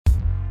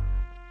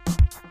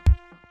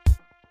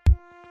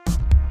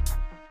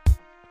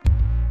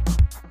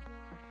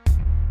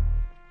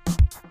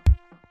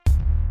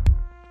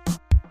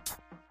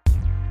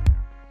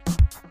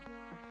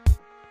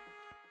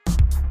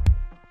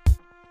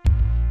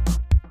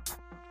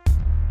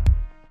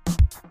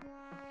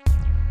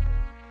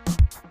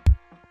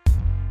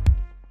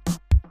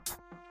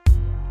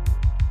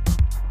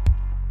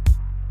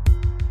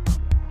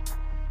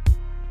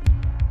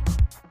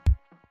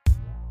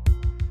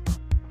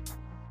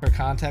For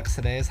context,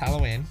 today is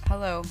Halloween.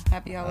 Hello.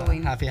 Happy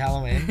Halloween. Happy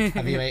Halloween.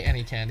 Have you ate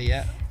any candy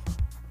yet?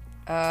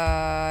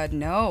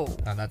 No.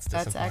 Oh, that's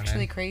disappointing. That's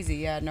actually crazy.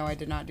 Yeah, no, I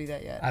did not do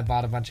that yet. I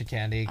bought a bunch of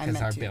candy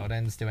because our to.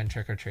 building's doing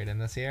trick-or-treating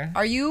this year.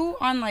 Are you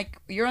on,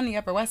 you're on the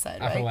Upper West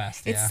Side, right? Upper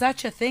West, yeah. It's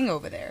such a thing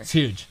over there. It's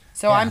huge.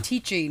 So yeah. I'm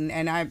teaching,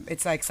 and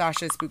it's like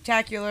Sashah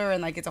Spooktacular,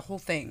 and it's a whole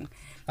thing.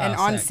 And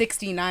on sick.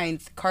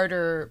 69th,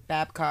 Carter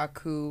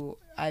Babcock, who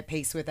I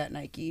pace with at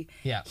Nike,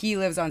 he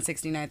lives on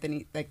 69th,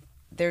 and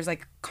there's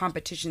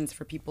competitions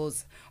for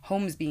people's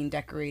homes being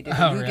decorated.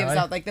 And who gives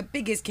out the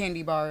biggest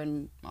candy bar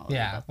and all of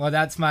that. Well,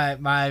 that's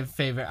my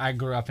favorite. I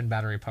grew up in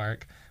Battery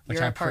Park, which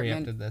Your I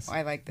apartment. preempted this.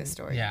 I like this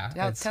story.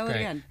 Yeah, tell it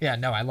again. Yeah,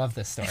 no, I love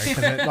this story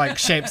because it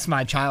shapes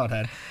my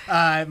childhood.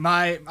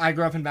 I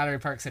grew up in Battery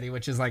Park City,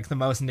 which is the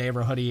most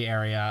neighborhoody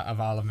area of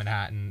all of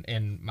Manhattan,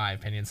 in my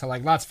opinion. So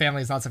lots of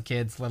families, lots of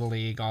kids, Little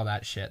League, all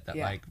that shit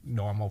that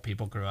normal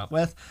people grew up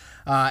with.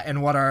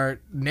 And what our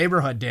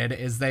neighborhood did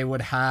is they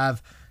would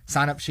have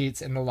sign-up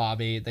sheets in the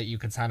lobby that you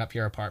could sign up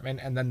your apartment,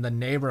 and then the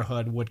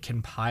neighborhood would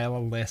compile a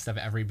list of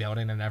every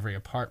building and every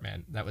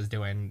apartment that was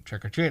doing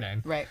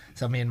trick-or-treating. Right.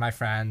 So me and my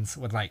friends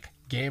would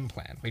game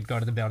plan. We'd go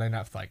to the building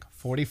up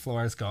 40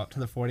 floors, go up to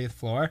the 40th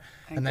floor,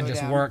 and then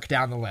just work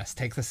down the list.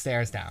 Take the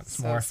stairs down. It's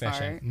more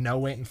efficient. Smart. No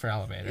waiting for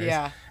elevators.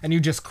 Yeah. And you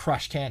just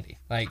crush candy.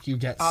 You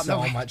get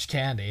so much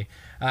candy.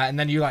 And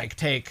then you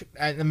take,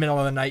 in the middle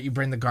of the night, you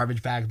bring the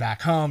garbage bag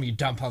back home, you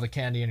dump all the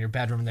candy in your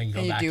bedroom, and then you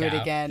go back out. And you do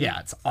it again. Yeah,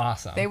 it's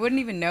awesome. They wouldn't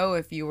even know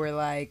if you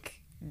were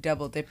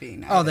double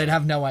dipping. Oh, they'd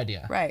have no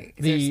idea. Right.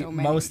 The so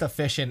many. most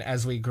efficient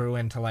as we grew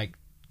into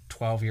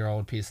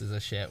 12-year-old pieces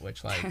of shit,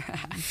 which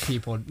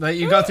people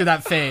you go through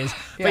that phase,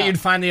 but you'd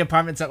find the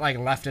apartments that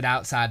left it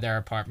outside their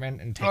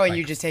apartment and take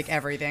you just take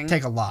everything.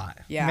 Take a lot.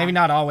 Yeah. Maybe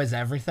not always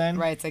everything.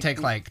 Right. It's take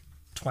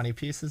 20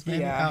 pieces maybe.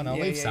 Yeah, I don't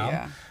know, leave some.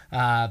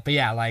 Yeah. But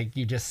yeah,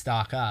 you just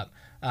stock up.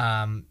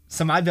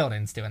 So my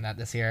building's doing that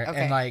this year.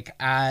 Okay. And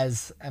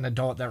as an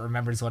adult that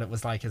remembers what it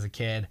was like as a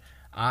kid,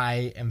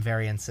 I am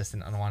very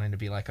insistent on wanting to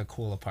be a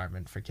cool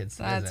apartment for kids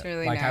to visit. That's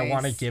really nice. I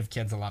want to give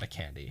kids a lot of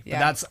candy. Yeah.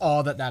 But that's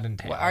all that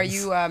entails. Are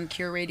you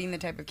curating the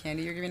type of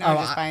candy you're giving out,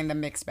 or just buying the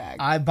mixed bag?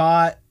 I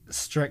bought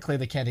strictly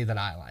the candy that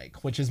I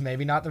like, which is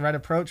maybe not the right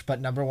approach,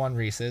 but number 1,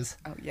 Reese's.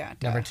 Oh, yeah.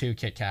 Duh. Number 2,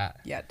 Kit Kat.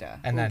 Yeah, duh.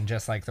 And then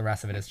just the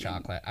rest of it is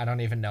chocolate. I don't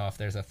even know if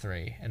there's a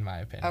 3, in my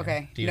opinion.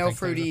 Okay. Do you no think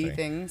fruity there's a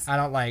 3? things. I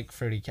don't like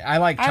fruity. I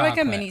like chocolate. I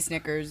like a mini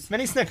Snickers.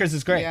 Mini Snickers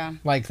is great. Yeah.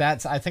 I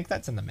think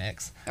that's in the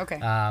mix. Okay.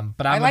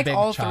 But I like a big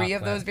all chocolate. 3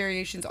 of those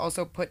variations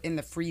also put in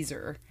the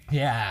freezer.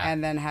 Yeah.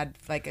 And then had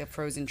a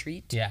frozen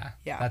treat. Yeah.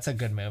 Yeah. That's a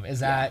good move.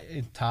 Is that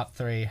top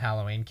 3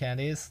 Halloween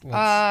candies? You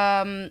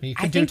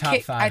could do top 5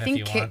 if you want. I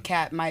think Kit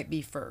Kat might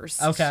be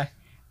first. Okay.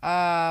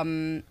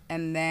 And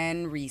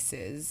then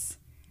Reese's,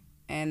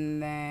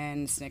 and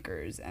then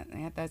Snickers,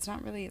 and that's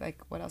not really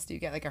what else do you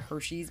get? A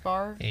Hershey's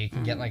bar? Yeah, you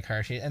can get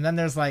Hershey, and then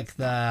there's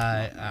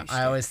the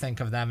I always think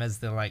of them as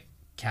the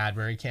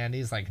Cadbury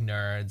candies,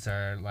 Nerds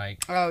or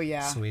oh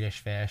yeah, Swedish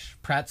Fish,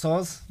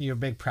 pretzels. You a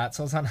big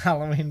pretzels on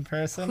Halloween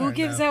person? Who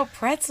gives out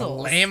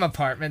pretzels? Lame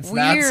apartments.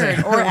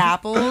 Weird. Or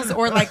apples,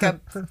 or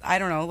I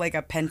don't know,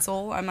 a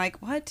pencil. I'm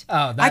what?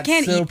 Oh, that's I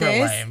can't eat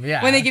this. Lame.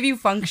 Yeah. When they give you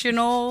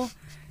functional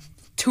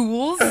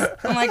tools,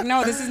 I'm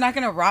no, this is not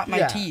gonna rot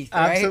my teeth,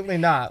 right? Absolutely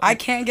not. I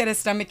can't get a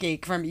stomach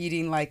ache from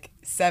eating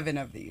 7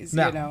 of these,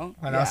 no. you know?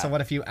 And also,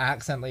 what if you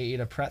accidentally eat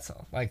a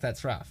pretzel?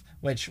 That's rough.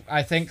 Which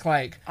I think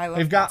we've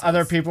got pretzels.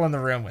 other people in the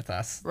room with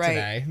us right.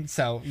 today.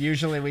 So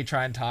usually we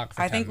try and talk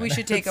for 10 think we minutes.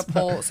 should take a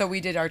poll. So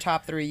we did our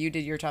top 3. You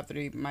did your top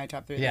 3. My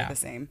top 3. They're the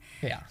same.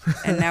 Yeah.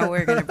 And now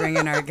we're gonna bring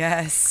in our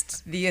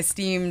guest, the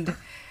esteemed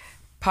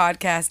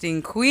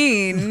podcasting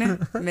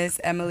queen, Miss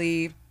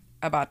Emily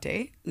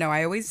Abbate. No,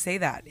 I always say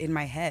that in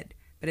my head,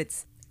 but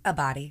it's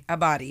Abbate.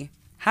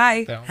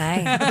 Hi.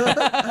 Hi.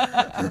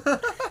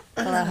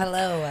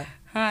 Hello.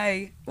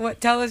 Hi.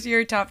 Tell us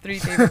your top 3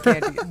 favorite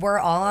candies. We're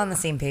all on the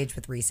same page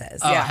with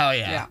Reese's. Oh, hell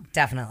yeah.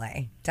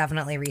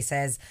 Definitely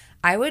Reese's.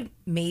 I would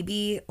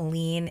maybe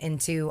lean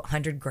into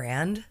 100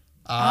 grand.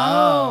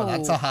 Oh,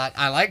 that's a hot.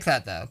 I like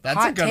that though. That's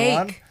hot a good take.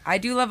 one. I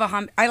do love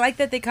I like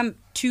that they come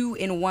 2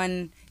 in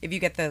 1 if you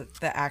get the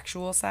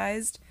actual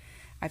sized.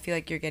 I feel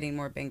like you're getting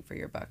more bang for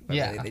your buck, but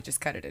really they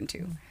just cut it in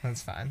 2.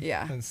 That's fine.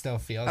 Yeah. It still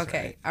feels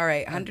okay. right. All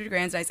right. 100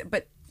 grand's nice.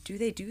 But do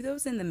they do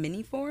those in the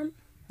mini form?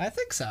 I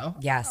think so.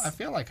 Yes. I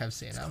feel like I've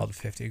seen them. It's called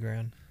 50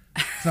 grand.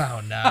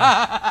 Oh,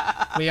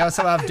 no. We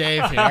also have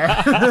Dave here.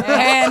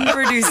 And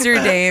producer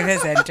Dave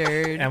has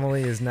entered.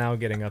 Emily is now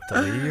getting up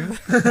to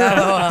leave.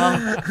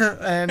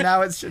 And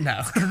now it's...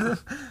 No.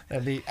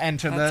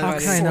 Enter the...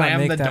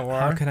 Slam the door.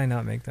 How could I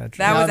not make that joke?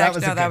 That was that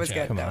was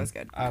good. good. That was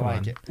good. I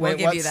like it. We'll Wait,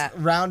 give you that.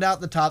 Round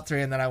out the top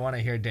 3 and then I want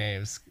to hear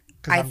Dave's.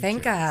 I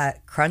think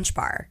Crunch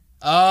Bar.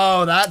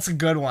 Oh, that's a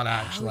good one,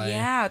 actually. Oh,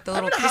 yeah, the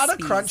little I haven't had a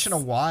Crispies. Crunch in a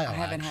while, I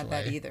haven't had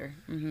that actually. either.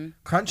 Mm-hmm.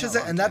 Crunch is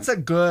it, and that's a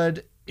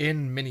good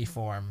in mini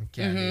form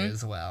candy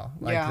as well.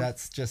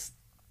 That's just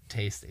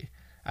tasty.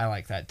 I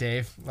like that.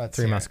 Dave, let's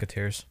Three hear it.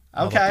 Musketeers.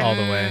 Okay. All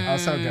the way.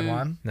 Also a good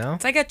one. No?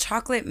 It's like a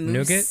chocolate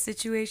mousse Nougat?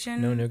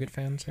 situation. No nougat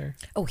fans here?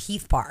 Oh,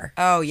 Heath Bar.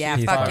 Oh, yeah.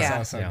 Heath Fuck bar. yeah.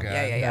 Also good.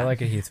 Yeah. I like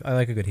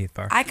a good Heath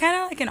bar. I kind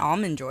of like an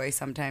Almond Joy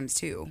sometimes,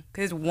 too.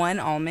 Because one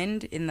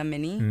almond in the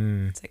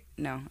mini. It's like,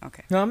 no,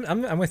 okay. No,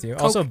 I'm with you.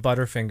 Also,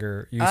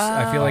 Butterfinger.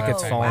 I feel like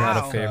it's fallen out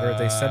of favor.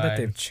 They said that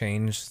they've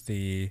changed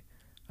the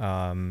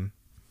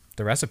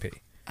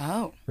recipe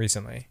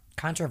recently.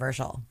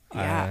 Controversial.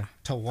 Yeah.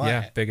 To what?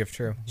 Yeah, big if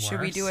true.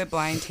 Should we do a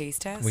blind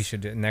taste test? We should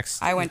do it next.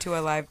 I went to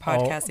a live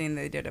podcasting and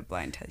they did a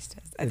blind taste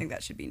test. I think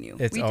that should be new.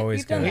 It's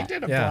always good. We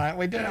did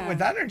it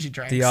with energy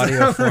drinks. The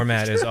audio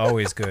format is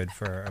always good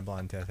for a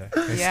blind test.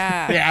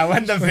 Yeah. Yeah,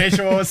 when the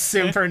visual is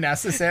super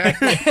necessary.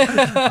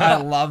 I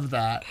love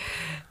that.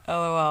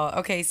 LOL.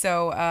 Okay,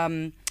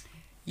 so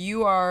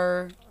you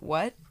are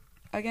what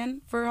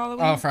again for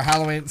Halloween? Oh, for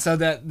Halloween. So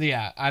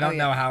I don't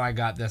know how I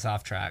got this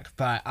off track,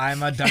 but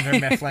I'm a Dunder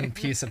Mifflin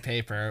piece of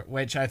paper,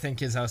 which I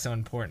think is also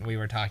important. We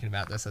were talking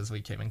about this as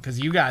we came in,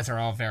 because you guys are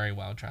all very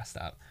well dressed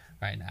up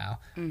right now.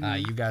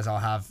 You guys all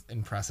have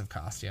impressive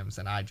costumes,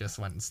 and I just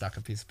went and stuck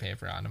a piece of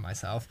paper onto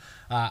myself.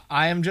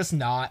 I am just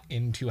not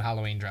into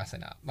Halloween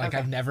dressing up. Like,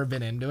 I've never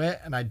been into it,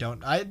 and I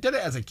did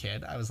it as a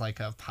kid. I was like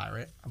a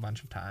pirate a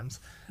bunch of times.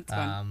 That's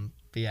fun.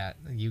 But yeah,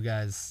 you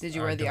guys Did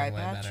you are wear the doing eye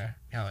way patch? better.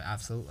 Oh,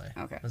 absolutely.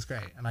 Okay. It was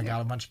great. And I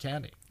got a bunch of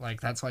candy. Like,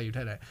 that's why you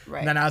did it. Right.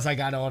 And then as I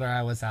got older,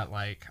 I was at,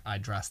 like, I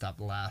dressed up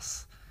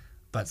less,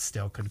 but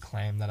still could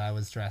claim that I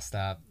was dressed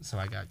up. So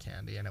I got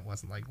candy, and it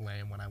wasn't, like,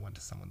 lame when I went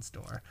to someone's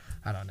door.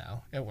 I don't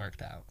know. It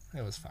worked out.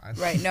 It was fine.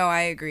 Right. No,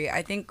 I agree.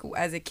 I think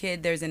as a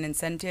kid, there's an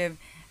incentive.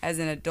 As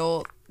an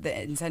adult,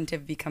 the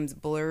incentive becomes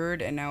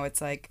blurred, and now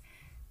it's like,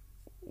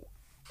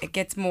 it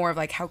gets more of,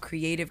 like, how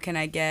creative can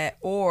I get,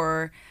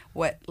 or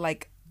what,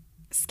 like,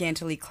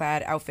 scantily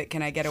clad outfit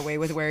can I get away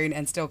with wearing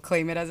and still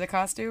claim it as a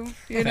costume,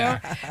 you know?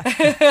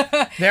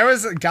 There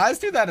was guys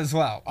do that as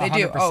well. 100%.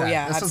 They do. Oh,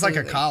 yeah, This was like a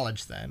absolutely.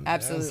 college thing.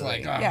 Absolutely. It was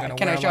like, Yeah, I'm gonna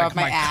can I wear, show like, off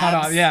my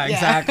cutoff. abs? Yeah, Yeah.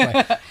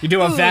 exactly. You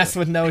do a vest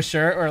with no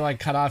shirt or like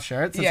cut off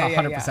shirts. It's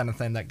 100% a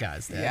thing that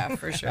guys do. Yeah,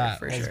 for sure.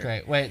 It was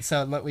great. Wait,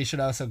 so we should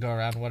also go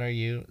around. What are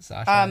you,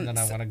 Sasha? And then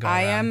I want to go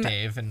around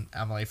Dave and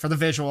Emily for the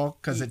visual,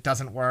 because it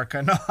doesn't work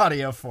in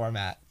audio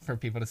format for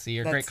people to see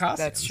your great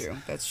costumes.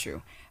 That's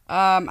true.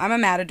 I'm a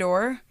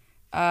matador.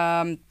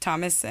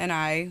 Thomas and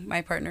I,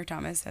 my partner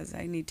Thomas, as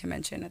I need to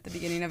mention at the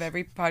beginning of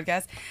every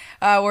podcast,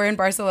 we're in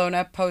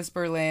Barcelona post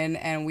Berlin,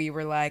 and we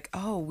were like,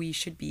 oh, we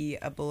should be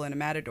a bull and a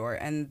matador,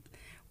 and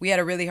we had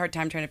a really hard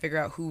time trying to figure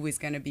out who was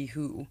going to be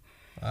who.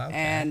 Okay.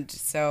 And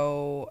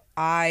so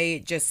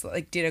I just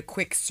did a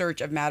quick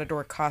search of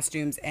matador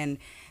costumes, and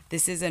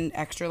this is an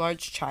extra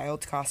large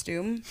child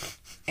costume,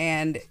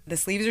 and the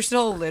sleeves are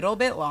still a little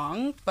bit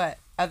long, but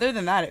other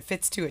than that, it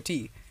fits to a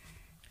T.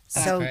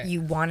 So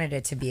you wanted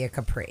it to be a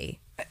capri.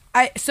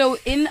 I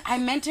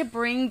meant to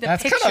bring the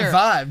picture. That's kind of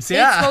vibes,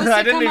 yeah.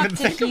 I didn't even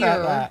think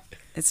about that.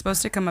 It's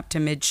supposed to come up to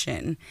mid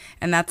shin,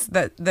 and that's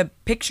the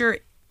picture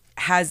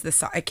has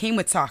it came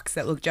with socks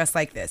that look just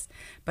like this,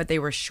 but they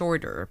were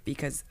shorter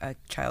because a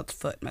child's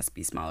foot must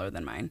be smaller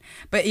than mine.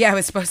 But yeah,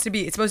 it's supposed to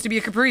be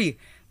a capri,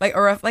 like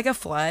a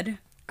flood.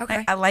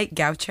 Okay. A light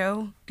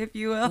gaucho, if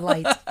you will.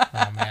 Light.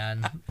 Oh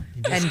man.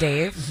 And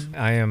Dave?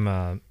 I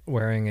am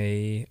wearing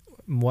a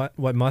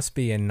what must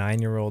be a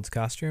 9-year-old's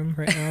costume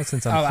right now,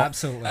 since I'm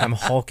absolutely. I'm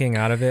hulking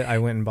out of it. I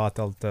went and bought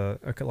the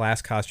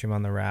last costume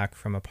on the rack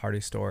from a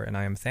party store, and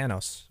I am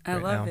Thanos. I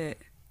love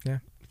it. Yeah.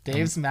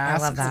 Dave's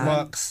mask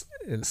looks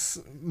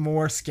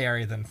more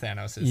scary than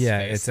Thanos' Yeah,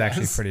 face it's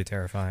actually pretty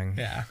terrifying.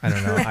 Yeah. I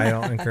don't know. I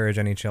don't encourage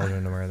any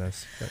children to wear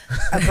this. But,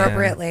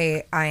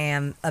 appropriately, I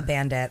am a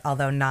bandit,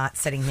 although not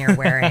sitting here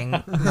wearing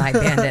my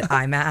bandit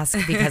eye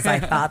mask, because I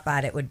thought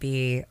that it would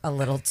be a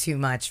little too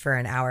much for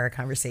an hour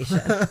conversation.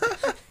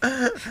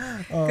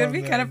 Could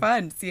be kind of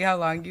fun. See how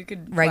long you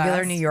could Regular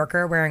last. New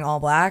Yorker wearing all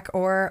black,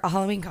 or a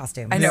Halloween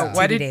costume. I know. Yeah.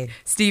 What TBD. did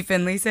Steve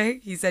Finley say?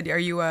 He said, "Are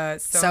you a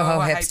Soho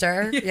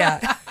hipster?"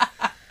 Yeah.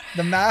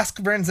 The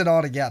mask brings it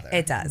all together.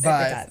 It does.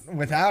 But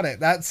without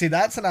it, that's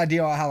an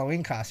ideal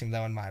Halloween costume,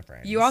 though, in my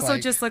brain. You also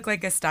just look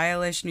like a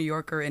stylish New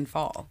Yorker in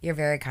fall. You're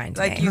very kind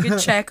to me. You could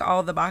check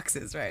all the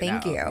boxes right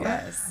Thank now. you.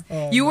 Yes.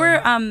 You were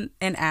an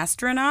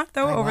astronaut,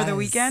 though, over the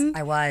weekend?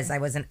 I was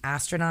an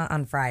astronaut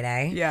on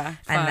Friday. Yeah,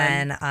 fun. And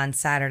then on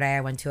Saturday,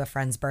 I went to a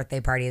friend's birthday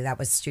party that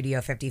was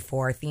Studio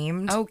 54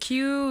 themed. Oh,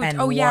 cute. And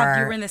you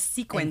were in the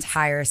sequin.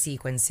 Entire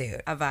sequin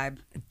suit. A vibe.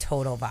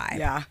 Total vibe.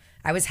 Yeah.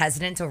 I was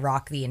hesitant to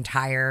rock the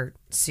entire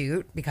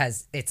suit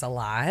because it's a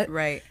lot.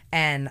 Right.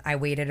 And I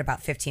waited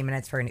about 15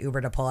 minutes for an Uber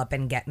to pull up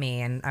and get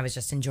me, and I was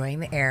just enjoying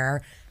the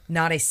air.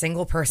 Not a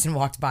single person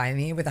walked by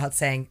me without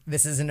saying,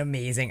 "This is an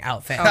amazing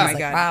outfit." Oh, I was my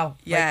God. Wow.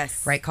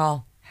 Yes. Right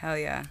call. Hell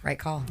yeah. Right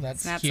call.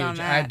 That's Snaps huge. on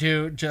that. I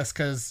do, just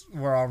because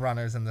we're all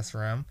runners in this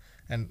room,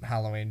 and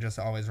Halloween just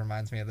always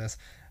reminds me of this.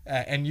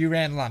 And you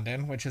ran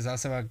London, which is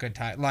also a good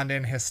time.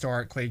 London,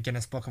 historically,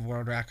 Guinness Book of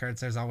World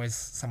Records, there's always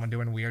someone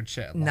doing weird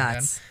shit in London.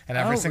 Nuts. And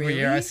every single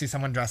year I see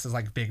someone dressed as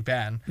like Big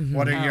Ben.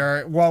 What are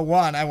your, well,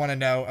 one, I want to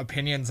know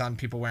opinions on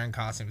people wearing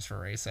costumes for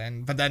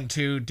racing. But then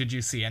two, did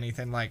you see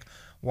anything like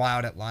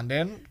wild at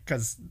London?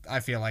 Because I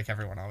feel like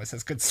everyone always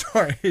has good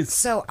stories.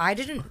 So I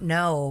didn't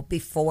know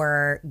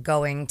before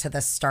going to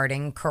the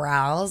starting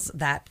corrals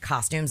that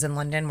costumes in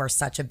London were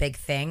such a big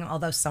thing,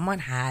 although someone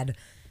had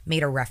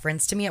made a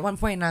reference to me at one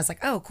point and I was like,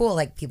 oh, cool,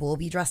 like people will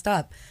be dressed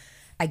up.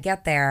 I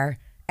get there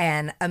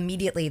and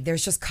immediately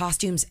there's just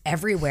costumes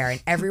everywhere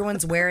and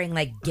everyone's wearing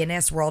like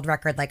Guinness World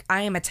Record. Like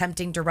I am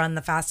attempting to run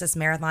the fastest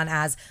marathon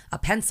as a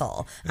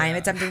pencil. I am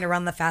attempting to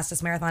run the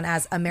fastest marathon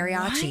as a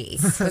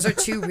mariachi. What? Those are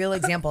two real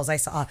examples I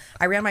saw.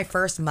 I ran my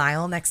first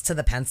mile next to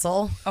the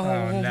pencil. Oh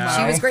no.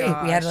 She was great.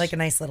 We had like a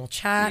nice little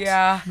chat.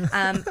 Yeah.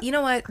 You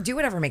know what? Do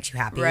whatever makes you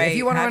happy. Right, if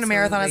you want to run a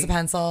marathon as a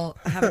pencil,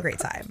 have a great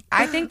time.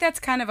 I think that's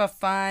kind of a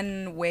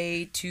fun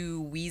way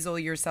to weasel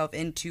yourself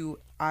into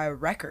a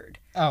record.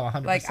 Oh,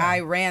 100%. Like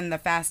I ran the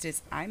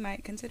fastest. I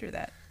might consider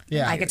that.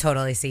 Yeah. I could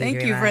totally see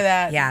Thank you you for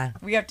that. Yeah.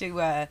 We have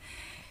to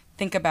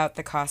think about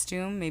the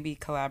costume, maybe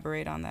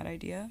collaborate on that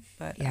idea.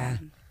 But yeah.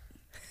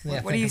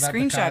 What are you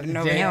screenshotting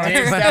over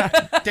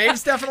here?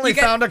 Dave's definitely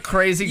found a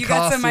crazy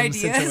costume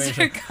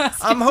situation.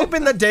 I'm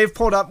hoping that Dave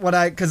pulled up what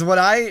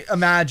I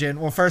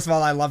imagine. Well, first of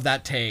all, I love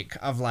that take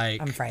of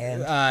like, I'm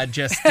frightened.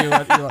 Just do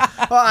what you want.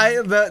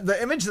 Well, the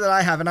image that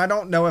I have, and I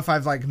don't know if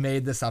I've like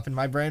made this up in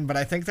my brain, but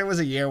I think there was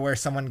a year where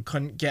someone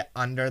couldn't get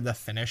under the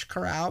finish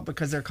corral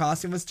because their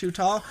costume was too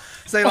tall.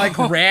 So they like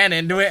ran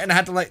into it and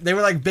had to they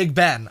were like Big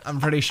Ben,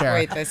 I'm pretty sure.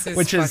 Wait, this is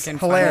which is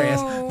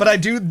hilarious. Funny. But I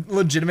do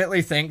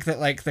legitimately think that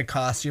like the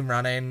costume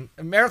running,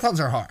 marathons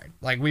are hard.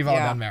 Like we've all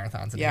done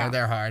marathons in here.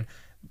 They're hard.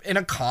 In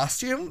a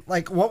costume,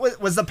 like what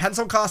was the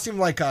pencil costume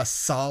like a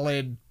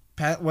solid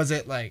was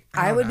it like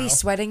I would be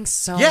sweating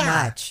so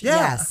much.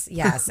 Yeah.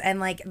 Yes. And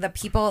like the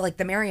people, like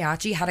the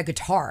mariachi had a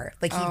guitar.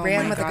 Like he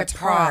ran with a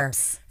guitar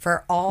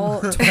for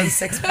all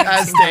 26 minutes.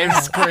 As Dave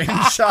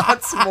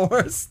screenshots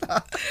more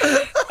stuff.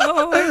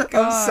 Oh my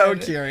God. I'm so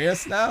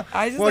curious now.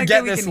 We'll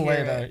get this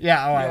later.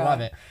 Yeah, I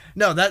love it.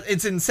 No,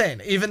 it's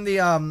insane. Even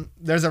the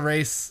there's a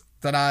race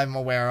that I'm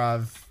aware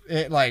of.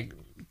 It like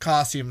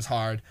costumes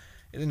hard.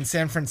 In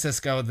San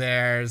Francisco,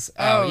 there's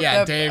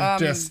Dave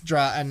just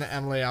dropped, and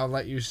Emily, I'll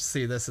let you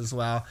see this as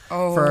well.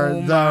 Oh,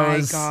 for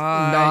those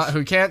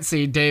who can't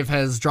see, Dave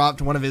has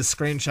dropped one of his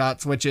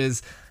screenshots, which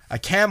is a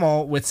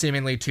camel with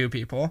seemingly two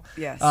people.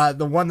 Yes.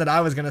 The one that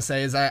I was gonna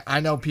say is I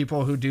know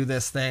people who do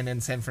this thing in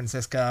San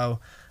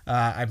Francisco.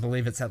 I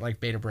believe it's at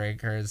like Beta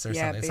Breakers or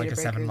something. It's like a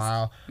 7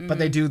 mile. Mm-hmm. But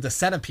they do the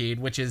centipede,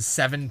 which is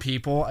 7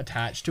 people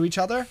attached to each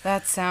other.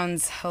 That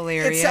sounds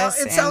hilarious.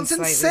 It sounds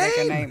insane. Like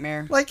a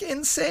nightmare. Like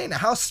insane.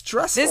 How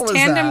stressful this is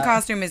tandem that?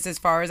 costume is as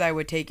far as I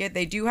would take it.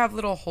 They do have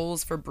little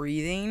holes for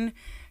breathing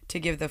to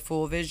give the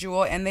full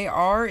visual, and they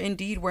are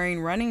indeed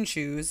wearing running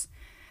shoes.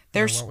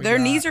 Their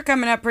knees are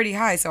coming up pretty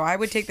high, so I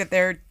would take that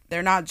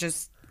they're not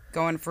just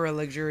going for a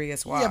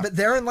luxurious walk. Yeah, but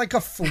they're in like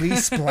a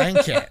fleece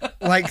blanket.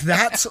 Like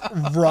that's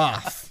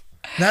rough.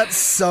 That's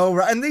so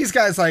rough. And these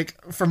guys,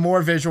 like, for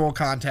more visual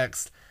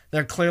context,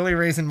 they're clearly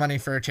raising money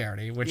for a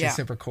charity, which is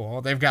super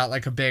cool. They've got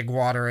like a big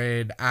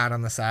WaterAid ad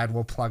on the side.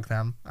 We'll plug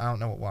them. I don't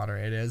know what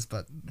WaterAid is,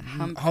 but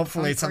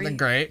hopefully it's something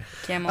great.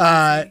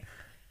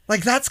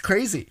 Like that's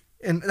crazy.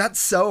 And that's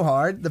so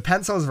hard. The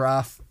pencil's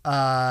rough.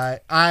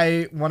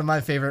 One of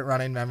my favorite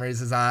running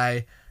memories is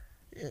I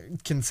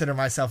consider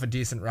myself a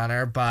decent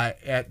runner,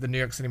 but at the New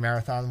York City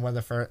Marathon,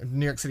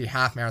 New York City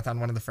Half Marathon,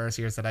 one of the first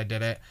years that I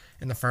did it,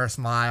 in the first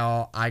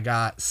mile, I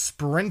got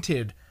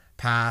sprinted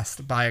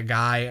past by a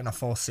guy in a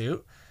full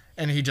suit,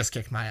 and he just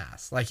kicked my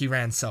ass. Like, he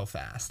ran so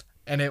fast,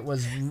 and it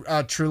was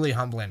a truly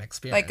humbling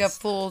experience. Like a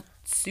full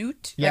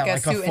suit? Yeah, like a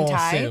suit full and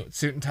tie?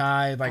 suit and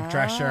tie, like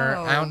dress shirt.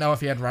 I don't know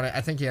if he had running.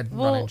 I think he had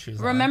running shoes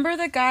on. Remember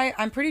the guy?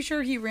 I'm pretty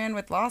sure he ran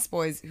with Lost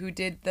Boys who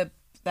did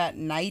that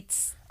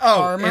Knight's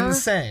armor.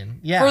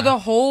 Insane. Yeah. For the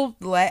whole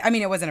leg. I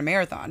mean, it wasn't a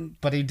marathon.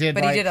 But he did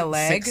a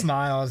leg. 6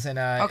 miles in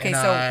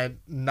a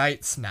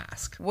Knight's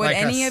mask. Would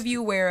any of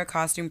you wear a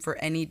costume for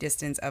any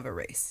distance of a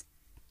race?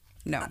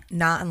 No.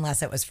 Not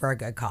unless it was for a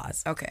good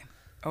cause. Okay.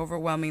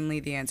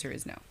 Overwhelmingly, the answer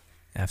is no.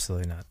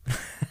 Absolutely not.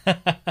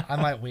 I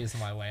might weasel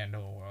my way into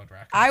a world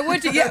record. I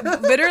would,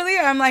 literally,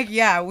 I'm like,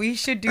 we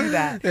should do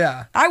that.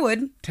 Yeah. I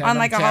would. On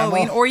like a camel.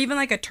 Halloween or even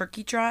like a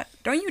turkey trot.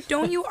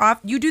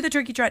 You do the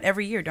turkey trot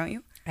every year, don't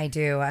you? I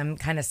do. I'm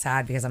kind of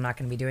sad because I'm not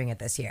going to be doing it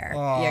this year.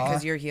 Aww. Yeah,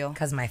 because your heel.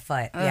 Because my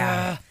foot.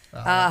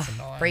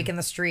 Breaking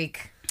the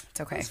streak. It's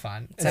okay. It's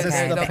fine. It's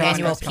okay. The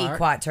annual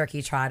Pequot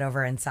Turkey Trot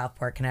over in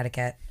Southport,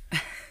 Connecticut.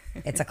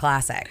 It's a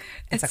classic.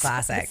 It's a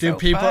classic. Do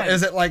people? Fun.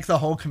 Is it like the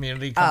whole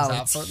community comes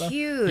out for them? It's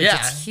huge. Yeah.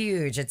 It's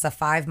huge. It's a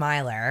 5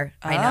 miler.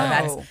 I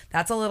know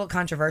that's a little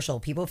controversial.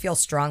 People feel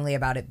strongly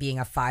about it being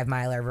a 5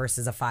 miler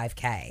versus a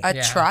 5K.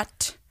 A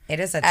trot. It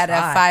is a at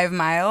trot. a 5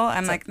 mile.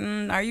 I'm like,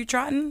 are you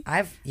trotting?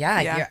 I'm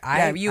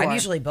are.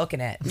 usually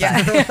booking it.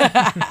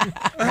 Yeah.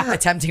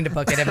 Attempting to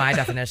book it in my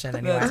definition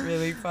anyway. That's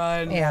really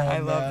fun. Yeah. I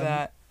love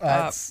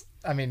that.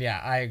 I mean, yeah,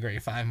 I agree.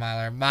 5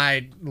 miler.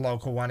 My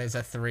local one is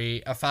a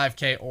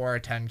 5K or a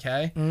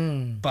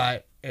 10K,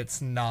 but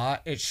it's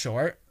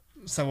short.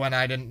 So when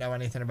I didn't know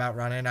anything about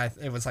running,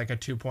 it was like a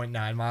 2.9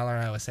 miler,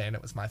 and I was saying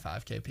it was my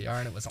 5K PR,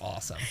 and it was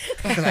awesome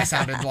because I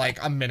sounded like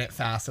a minute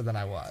faster than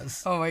I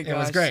was. Oh my gosh. It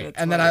was great.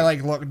 And then I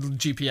like looked,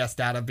 GPS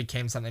data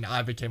became something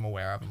I became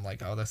aware of. I'm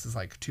like, oh, this is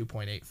like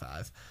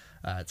 2.85.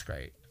 It's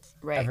great.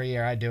 Right. Every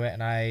year I do it,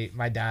 and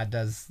my dad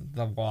does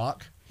the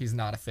walk. He's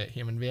not a fit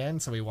human being,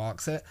 so he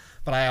walks it.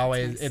 But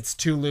it's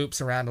 2 loops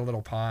around a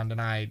little pond,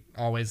 and I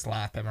always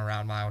lap him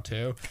around mile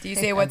 2. Do you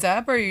say what's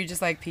up, or are you just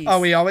like peace?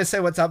 Oh, we always say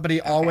what's up, but he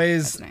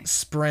always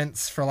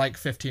sprints for like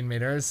 15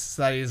 meters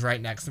so that he's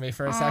right next to me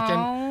for a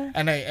second.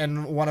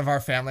 And one of our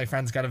family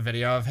friends got a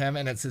video of him,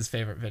 and it's his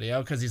favorite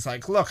video because he's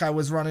like, look, I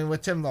was running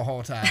with Tim the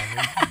whole time.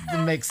 He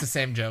makes the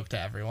same joke to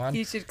everyone.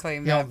 You should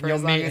claim that for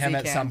as long as he can. You'll meet him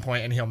at some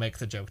point, and he'll make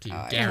the joke to you.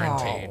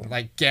 Guaranteed.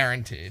 Like,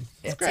 guaranteed.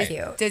 It's great.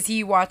 Cute. Does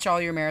he watch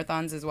all your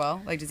marathons as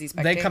well? Like, does he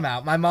spectate? They come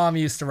out. My mom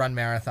used to run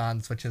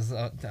marathons, which is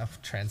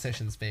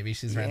transitions, baby.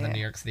 She's ran the New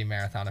York City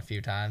Marathon a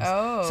few times.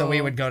 Oh. So we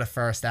would go to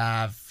First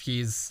Ave.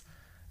 He's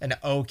an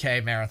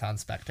okay marathon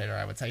spectator,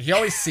 I would say. He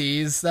always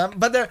sees them,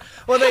 but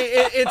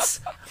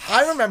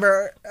I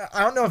remember,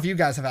 I don't know if you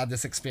guys have had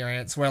this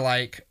experience where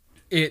like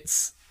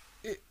it's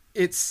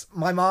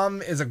my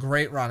mom is a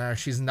great runner.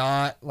 She's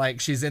not like,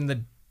 she's in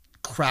the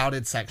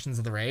crowded sections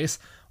of the race.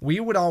 We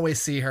would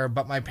always see her,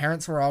 but my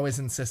parents were always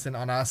insistent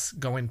on us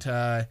going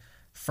to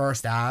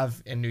First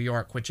Ave in New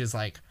York, which is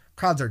like,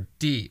 crowds are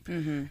deep.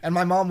 And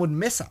my mom would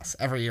miss us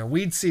every year.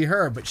 We'd see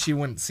her, but she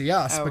wouldn't see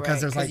us because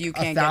there's like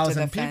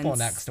 1,000 people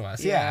next to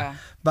us. Yeah.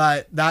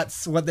 But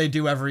that's what they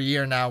do every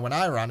year now when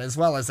I run as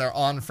well, as they're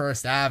on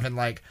First Ave, and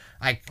like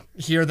I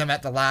hear them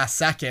at the last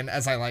second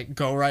as I like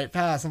go right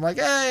past. I'm like,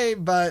 hey,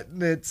 but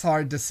it's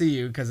hard to see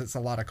you because it's a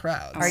lot of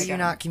crowds. Are you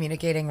not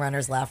communicating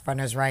runners left,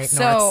 runners right,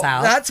 north,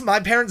 south? That's, my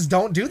parents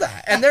don't do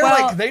that. And they're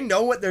like, they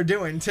know what they're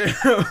doing too.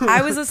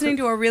 I was listening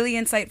to a really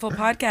insightful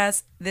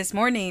podcast this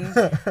morning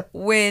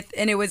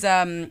and it was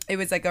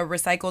like a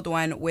recycled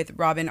one with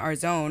Robin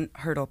Arzón,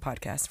 Hurdle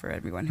podcast for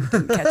everyone who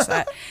didn't catch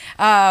that.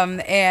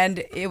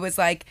 And it was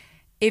like,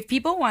 if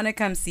people want to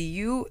come see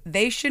you,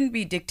 they shouldn't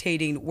be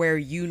dictating where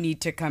you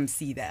need to come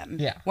see them.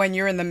 Yeah. When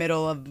you're in the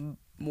middle of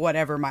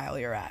whatever mile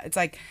you're at. It's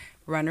like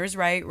runners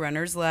right,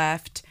 runners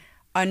left,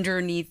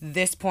 underneath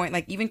this point,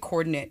 like even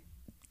coordinates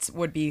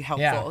would be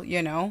helpful,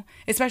 you know?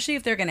 Especially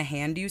if they're going to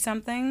hand you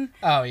something.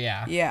 Oh,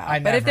 yeah. Yeah.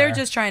 But if they're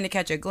just trying to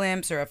catch a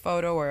glimpse or a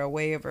photo or a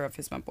wave or a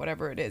fist bump,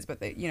 whatever it is, but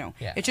they,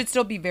 it should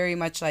still be very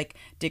much like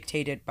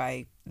dictated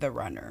by the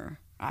runner,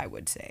 I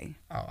would say.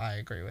 Oh, I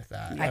agree with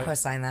that. I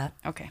co-sign that.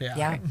 Okay.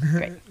 Yeah. Okay,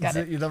 great. Got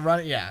it.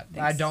 Thanks.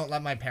 I don't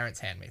let my parents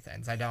hand me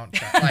things. I don't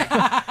like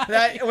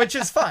that, which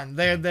is fun.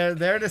 They're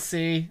there to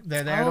see.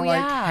 They're there to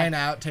like hang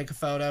out, take a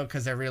photo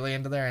because they're really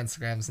into their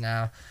Instagrams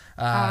now.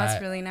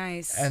 That's really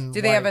nice. And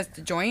do they have a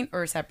joint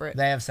or separate?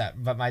 They have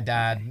set, but my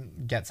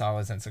dad gets all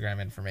his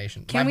Instagram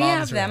information. Can we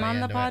have them on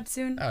the pod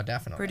soon? Oh,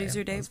 definitely.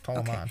 Producer Dave. Let's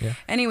pull them on. Yeah.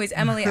 Anyways,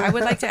 Emily, I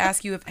would like to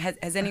ask you,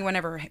 has anyone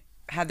ever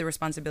had the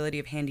responsibility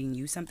of handing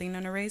you something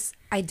in a race?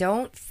 I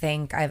don't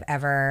think I've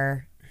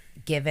ever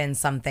given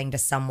something to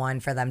someone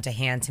for them to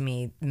hand to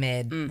me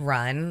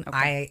mid-run. Okay.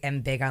 I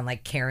am big on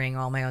like carrying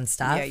all my own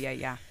stuff.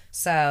 Yeah.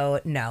 So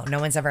no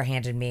one's ever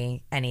handed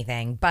me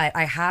anything, but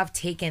I have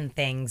taken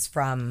things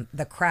from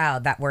the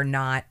crowd that were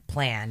not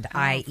planned,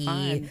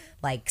 i.e.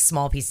 like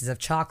small pieces of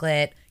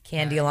chocolate,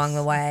 candy along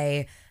the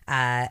way.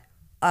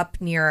 Up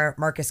near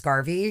Marcus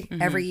Garvey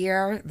every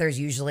year, there's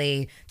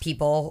usually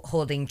people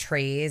holding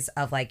trays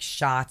of like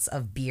shots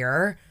of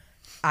beer.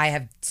 I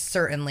have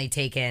certainly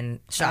taken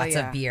shots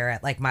of beer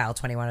at like mile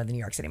 21 of the New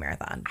York City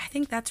Marathon. I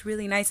think that's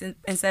really nice. And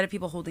instead of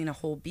people holding a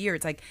whole beer,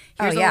 it's like,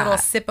 here's a little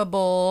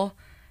sippable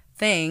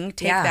thing.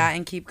 Take that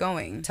and keep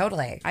going.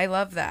 Totally. I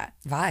love that.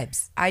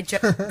 Vibes.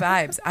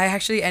 Vibes. I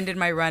actually ended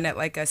my run at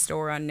like a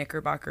store on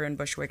Knickerbocker and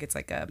Bushwick. It's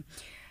like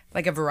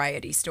a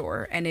variety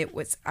store, and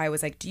I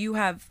was like, do you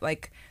have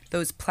like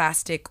those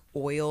plastic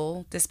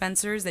oil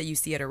dispensers that you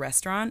see at a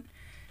restaurant?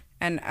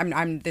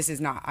 And this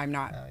is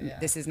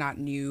not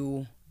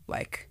new,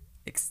 like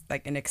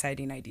an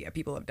exciting idea.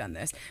 People have done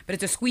this, but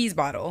it's a squeeze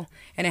bottle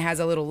and it has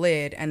a little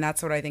lid, and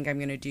that's what I think I'm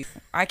gonna do.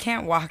 I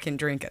can't walk and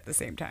drink at the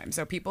same time.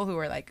 So people who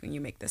are like, when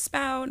you make the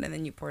spout and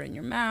then you pour it in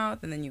your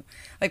mouth and then you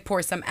like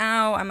pour some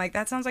out, I'm like,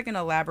 that sounds like an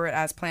elaborate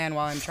ass plan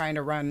while I'm trying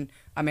to run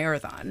a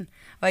marathon.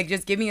 Like,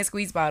 just give me a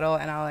squeeze bottle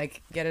and I'll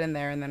like get it in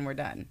there and then we're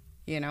done,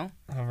 you know?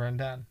 Over and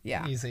done.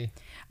 Yeah. Easy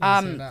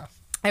enough.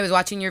 I was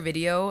watching your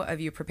video of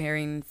you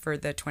preparing for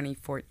the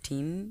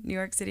 2014 New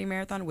York City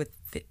Marathon with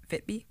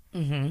Fitbee.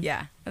 Mm-hmm.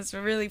 Yeah, that's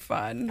really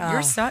fun.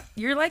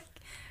 You're like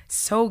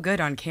so good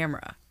on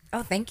camera.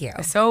 Oh, thank you.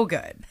 So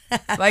good.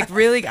 Like,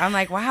 really, I'm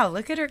like, wow,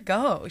 look at her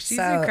go. She's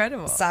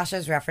incredible.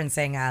 Sashah's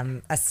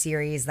referencing a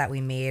series that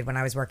we made when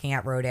I was working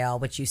at Rodale,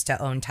 which used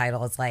to own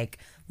titles like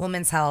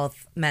Women's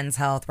Health, Men's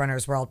Health,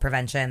 Runner's World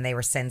Prevention. They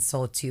were since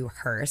sold to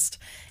Hearst.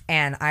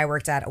 And I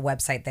worked at a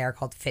website there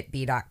called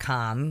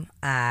fitbee.com.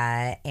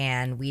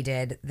 And we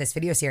did this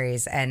video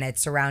series, and it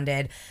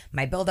surrounded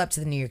my build up to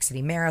the New York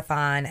City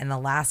Marathon. And the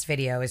last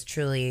video is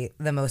truly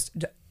the most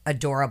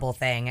adorable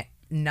thing,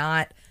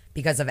 not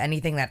because of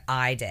anything that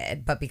I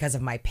did, but because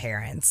of my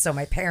parents. So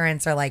my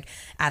parents are like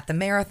at the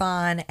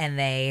marathon, and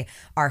they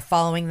are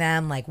following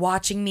them, like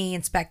watching me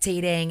and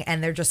spectating,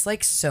 and they're just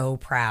like so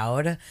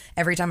proud.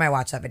 Every time I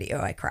watch that video,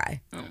 I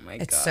cry. Oh my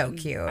God. It's so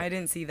cute. I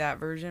didn't see that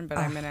version, but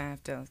I'm going to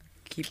have to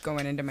keep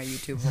going into my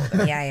YouTube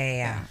folder.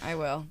 Yeah. I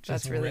will.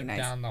 That's really nice.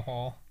 Down the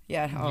hole.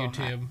 Yeah,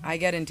 YouTube. I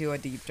get into a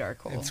deep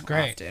dark hole. It's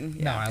great. Often.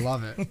 No, I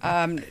love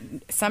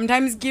it.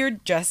 Sometimes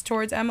geared just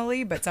towards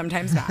Emily, but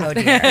sometimes not. Oh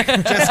dear.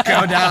 Just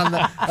go down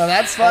the. Oh,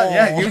 that's fun.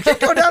 Yeah, you can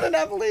go down an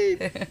Emily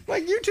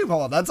like YouTube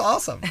hole. That's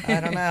awesome. I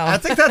don't know. I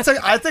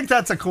think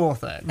that's a cool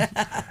thing,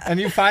 and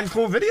you find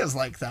cool videos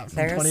like that from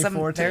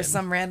 2014. There's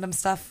some random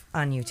stuff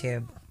on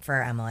YouTube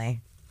for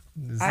Emily.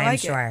 I like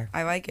sure. it.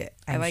 I like it.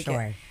 I like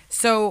sure. it.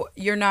 So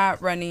you're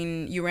not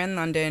running. You ran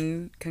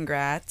London.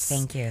 Congrats.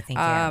 Thank you.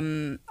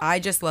 I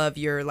just love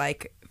your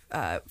like.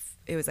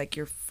 It was like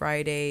your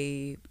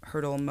Friday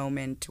hurdle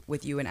moment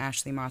with you and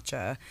Ashley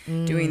Matcha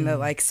doing the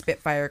like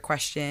Spitfire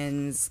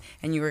questions,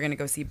 and you were gonna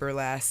go see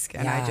Burlesque,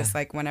 and I just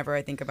like whenever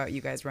I think about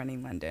you guys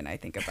running London, I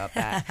think about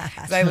that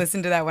because I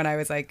listened to that when I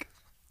was like,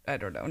 I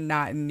don't know,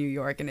 not in New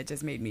York, and it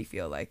just made me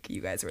feel like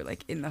you guys were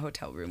like in the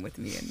hotel room with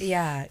me. And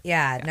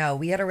yeah. No,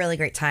 we had a really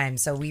great time.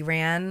 So we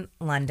ran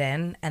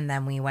London, and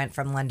then we went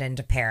from London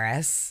to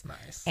Paris.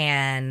 Nice.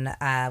 And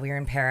we were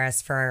in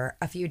Paris for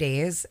a few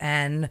days,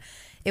 and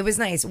it was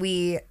nice.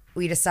 We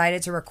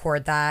decided to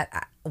record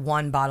that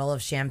one bottle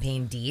of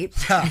champagne deep,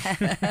 but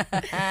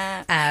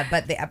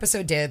the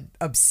episode did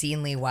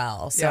obscenely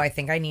well. So I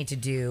think I need to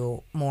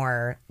do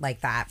more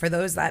like that. For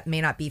those that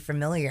may not be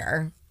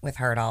familiar with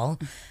Hurdle,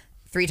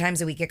 3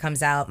 times a week it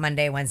comes out: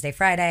 Monday, Wednesday,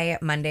 Friday.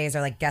 Mondays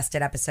are like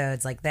guested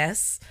episodes like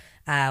this.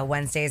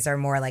 Wednesdays are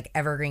more like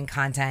evergreen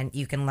content.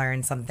 You can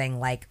learn something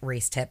like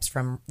race tips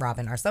from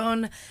Robin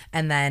Arzon.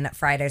 And then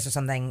Fridays are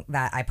something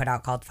that I put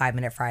out called 5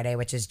 Minute Friday,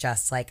 which is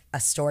just like a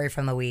story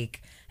from the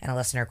week and a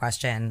listener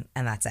question,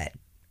 and that's it.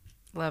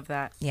 Love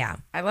that. Yeah.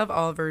 I love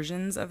all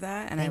versions of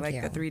that, and Thank I like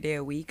you. the 3-day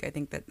a week. I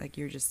think that like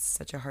you're just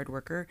such a hard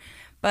worker.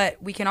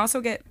 But we can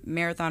also get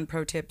marathon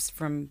pro tips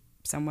from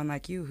someone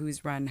like you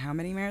who's run how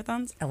many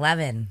marathons?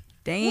 11.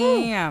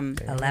 Damn.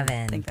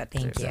 11. I think that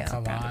Thank you. That's a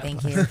lot.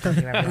 Thank you.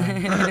 Thank you,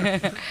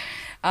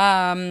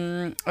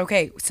 everyone.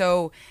 Okay,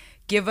 so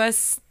give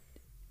us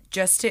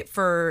just it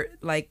for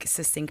like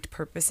succinct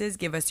purposes.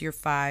 Give us your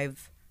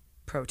 5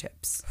 pro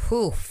tips.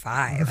 Whew,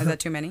 5. Is that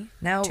too many?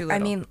 No, Too I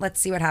little? mean,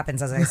 let's see what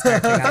happens as I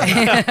start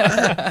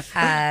to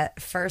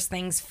go. First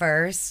things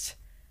first,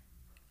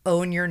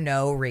 own your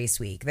no race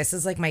week. This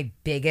is like my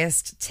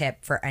biggest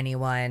tip for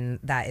anyone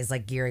that is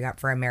like gearing up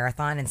for a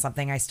marathon, and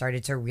something I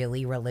started to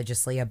really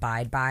religiously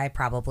abide by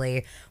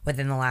probably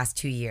within the last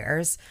 2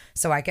 years.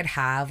 So I could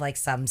have like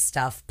some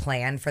stuff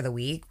planned for the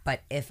week,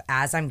 but if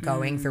as I'm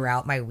going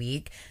throughout my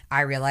week,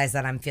 I realize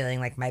that I'm feeling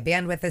like my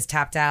bandwidth is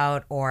tapped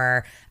out,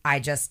 or I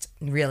just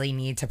really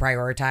need to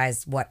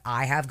prioritize what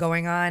I have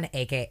going on,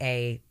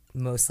 aka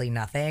mostly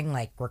nothing,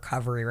 like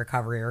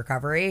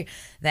recovery,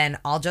 then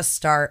I'll just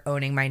start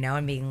owning my no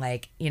and being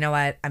like, you know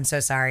what, I'm so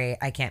sorry,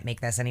 I can't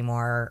make this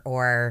anymore,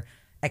 or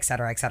et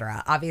cetera, et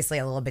cetera. Obviously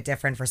a little bit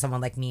different for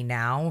someone like me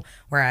now,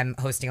 where I'm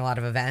hosting a lot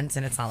of events,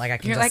 and it's not like I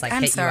can You're just like,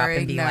 hit you up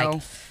and be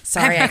like,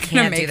 sorry, I'm I not gonna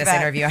can't do make this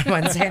that. interview on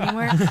Wednesday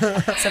anymore.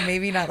 So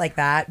maybe not like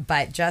that,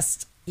 but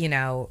just, you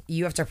know,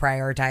 you have to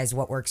prioritize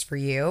what works for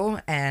you.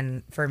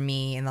 And for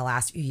me, in the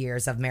last few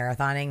years of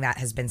marathoning, that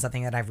has been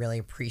something that I've really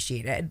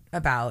appreciated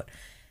about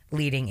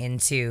leading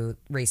into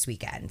race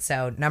weekend.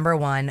 So number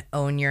 1,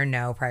 own your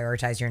no,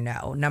 prioritize your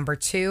no. Number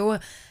 2,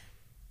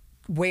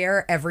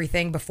 wear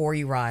everything before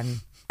you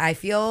run. I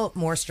feel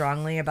more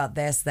strongly about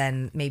this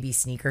than maybe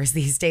sneakers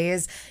these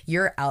days.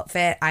 Your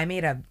outfit, I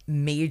made a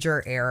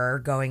major error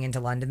going into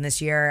London this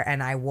year,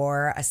 and I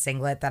wore a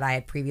singlet that I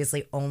had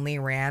previously only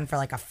ran for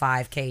like a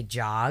 5K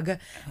jog,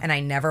 and I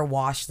never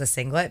washed the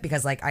singlet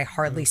because like I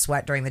hardly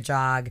sweat during the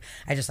jog.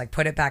 I just like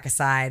put it back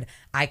aside.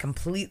 I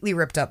completely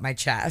ripped up my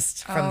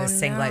chest from this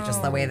singlet,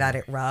 just the way that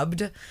it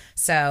rubbed.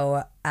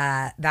 So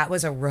that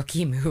was a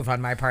rookie move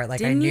on my part.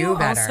 Like I knew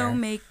better.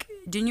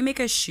 Didn't you make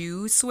a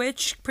shoe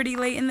switch pretty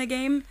late in the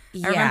game?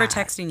 I remember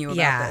texting you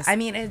about this. I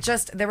mean,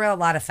 there were a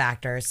lot of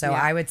factors. So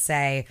I would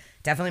say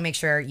definitely make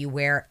sure you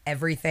wear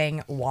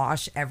everything,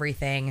 wash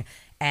everything,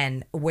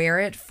 and wear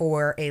it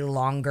for a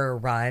longer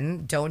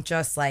run. Don't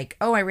just like,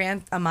 oh, I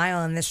ran a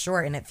mile in this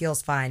short and it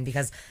feels fine,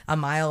 because a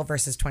mile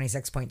versus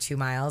 26.2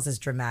 miles is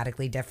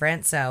dramatically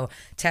different. So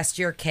test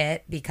your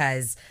kit,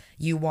 because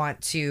you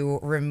want to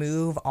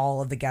remove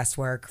all of the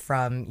guesswork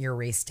from your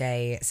race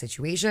day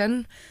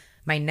situation.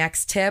 My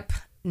next tip,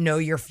 know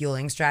your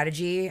fueling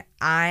strategy.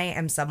 I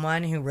am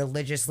someone who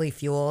religiously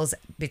fuels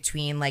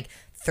between like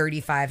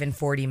 35 and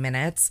 40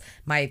 minutes.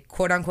 My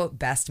quote unquote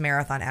best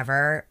marathon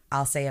ever,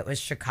 I'll say it was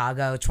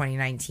Chicago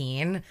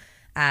 2019.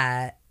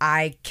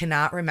 I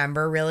cannot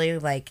remember really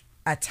like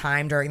a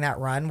time during that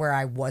run where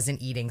I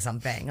wasn't eating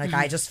something. Like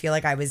I just feel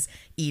like I was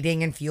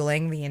eating and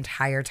fueling the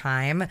entire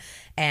time.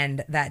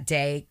 And that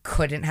day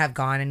couldn't have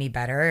gone any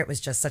better. It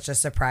was just such a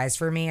surprise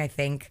for me. I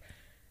think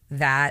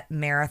that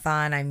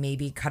marathon, I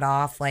maybe cut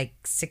off like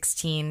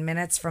 16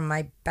 minutes from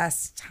my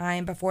best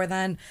time before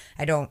then.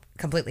 I don't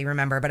completely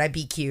remember, but I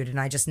BQ'd, and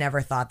I just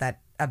never thought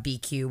that a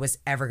BQ was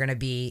ever going to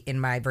be in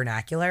my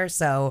vernacular.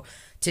 So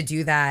to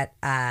do that,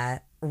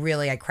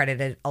 really, I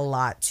credited a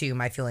lot to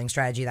my fueling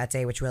strategy that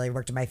day, which really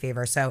worked in my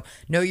favor. So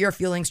know your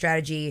fueling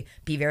strategy,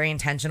 be very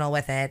intentional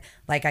with it.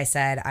 Like I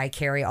said, I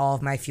carry all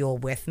of my fuel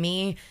with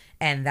me.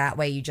 And that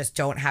way you just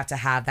don't have to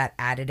have that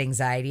added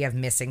anxiety of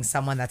missing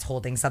someone that's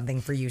holding something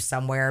for you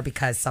somewhere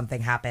because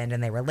something happened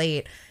and they were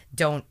late.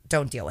 Don't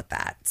deal with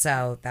that.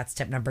 So that's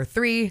tip number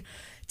 3.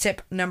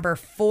 Tip number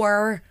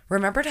 4,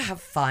 remember to have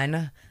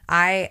fun.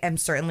 I am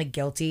certainly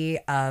guilty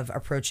of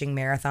approaching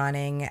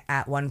marathoning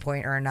at one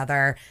point or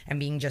another and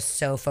being just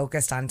so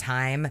focused on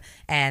time.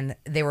 And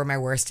they were my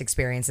worst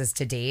experiences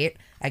to date.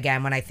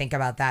 Again, when I think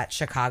about that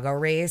Chicago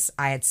race,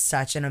 I had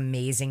such an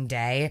amazing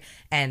day.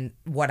 And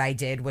what I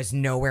did was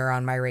nowhere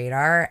on my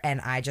radar. And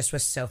I just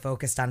was so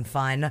focused on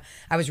fun.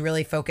 I was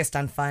really focused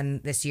on fun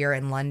this year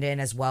in London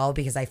as well,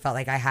 because I felt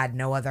like I had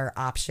no other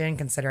option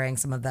considering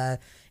some of the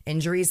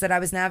injuries that I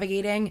was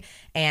navigating.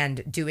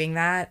 And doing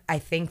that, I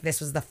think this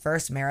was the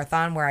first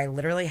marathon where I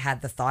literally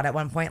had the thought at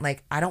one point,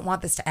 like, I don't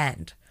want this to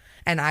end.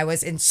 And I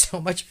was in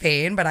so much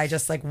pain, but I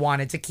just like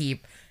wanted to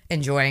keep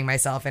enjoying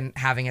myself and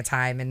having a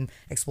time and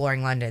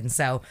exploring London.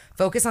 So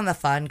focus on the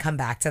fun, come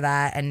back to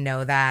that, and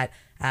know that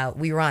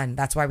we run.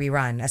 That's why we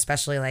run.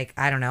 Especially like,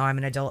 I don't know, I'm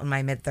an adult in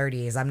my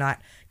mid-30s. I'm not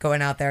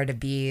going out there to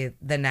be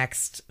the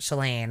next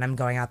Shalane. I'm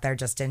going out there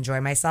just to enjoy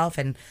myself.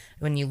 And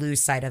when you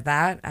lose sight of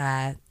that,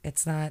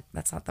 that's not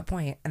the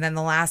point. And then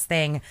the last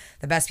thing,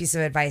 the best piece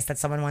of advice that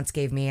someone once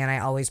gave me, and I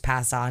always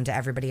pass on to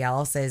everybody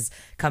else, is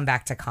come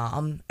back to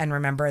calm. And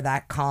remember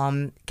that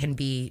calm can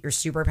be your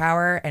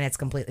superpower, and it's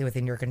completely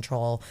within your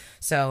control.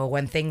 So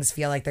when things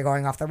feel like they're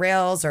going off the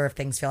rails, or if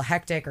things feel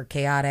hectic or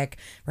chaotic,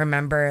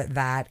 remember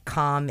that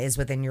calm is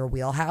within your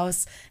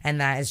wheelhouse.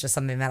 And that is just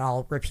something that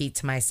I'll repeat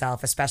to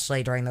myself,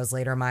 especially during those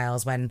later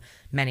miles when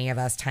many of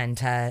us tend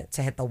to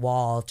hit the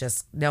wall.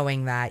 Just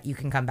knowing that you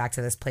can come back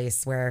to this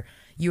place where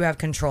you have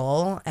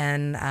control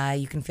and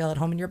you can feel at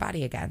home in your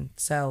body again.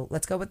 So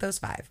let's go with those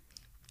 5.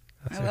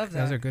 I love that.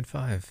 Those are good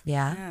 5.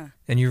 Yeah.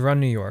 And you run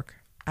New York.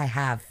 I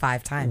have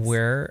 5 times.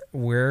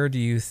 Where do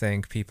you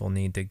think people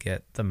need to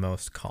get the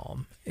most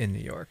calm in New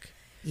York?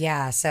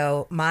 Yeah.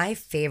 So my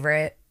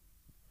favorite,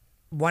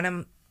 one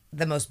of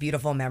the most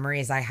beautiful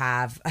memories I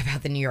have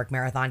about the New York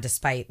Marathon,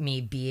 despite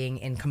me being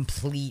in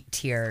complete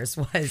tears,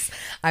 was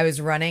I was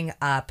running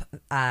up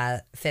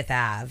Fifth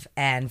Ave.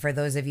 And for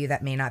those of you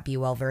that may not be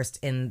well versed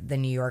in the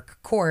New York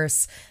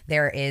course,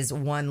 there is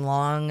one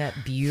long,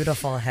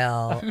 beautiful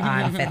hill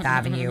on Fifth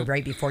Avenue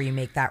right before you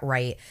make that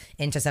right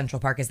into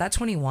Central Park. Is that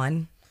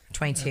 21?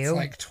 22? It's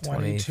like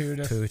 22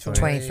 to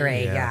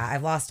 23. Yeah.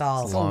 I've lost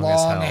all. It's a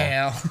long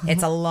hill.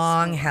 It's a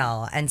long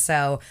hill. And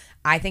so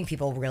I think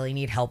people really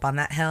need help on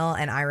that hill.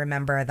 And I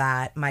remember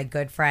that my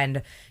good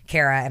friend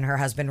Kara and her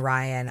husband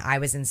Ryan, I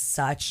was in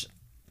such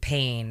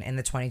pain in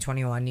the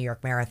 2021 New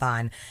York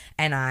Marathon,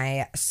 and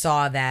I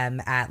saw them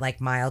at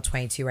like mile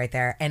 22 right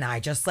there, and I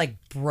just like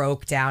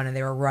broke down, and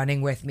they were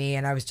running with me,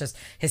 and I was just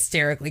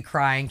hysterically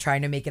crying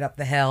trying to make it up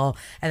the hill.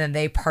 And then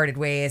they parted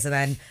ways, and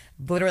then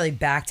literally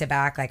back to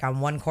back, like on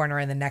one corner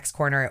and the next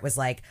corner, it was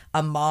like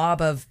a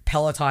mob of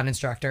Peloton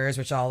instructors,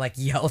 which all like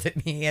yelled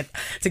at me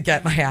to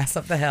get my ass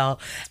up the hill.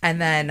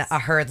 And then a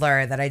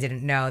hurdler that I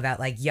didn't know that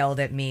like yelled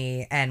at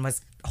me and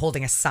was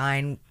holding a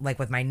sign like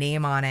with my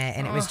name on it,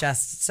 and it was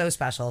just so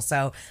special.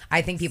 So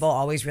I think people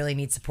always really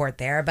need support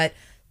there. But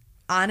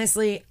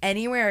honestly,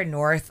 anywhere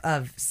north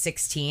of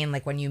 16,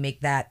 like when you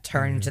make that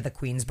turn to the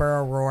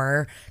Queensboro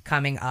Roar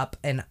coming up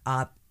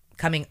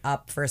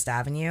First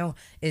Avenue,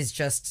 is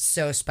just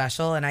so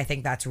special. And I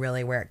think that's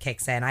really where it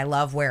kicks in. I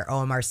love where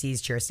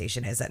OMRC's cheer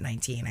station is at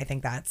 19. I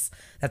think that's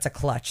a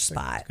clutch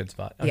spot. It's a good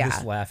spot. I'm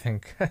just laughing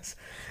because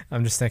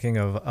I'm just thinking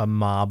of a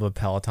mob of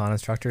Peloton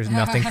instructors.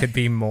 Nothing could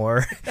be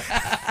more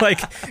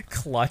like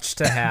clutch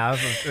to have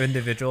of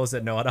individuals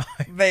that know how to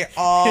hike. They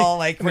all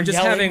like were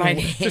just yelling my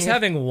name. Just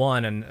having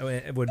one, and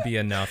it would be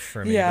enough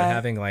for me. Yeah. But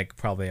having like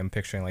probably I'm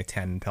picturing like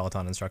 10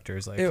 Peloton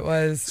instructors. Like it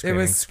was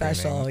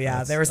special.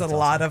 Yeah, there was a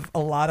lot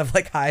of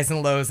like highs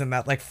and lows in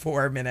that like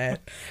 4-minute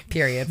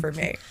period for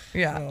me.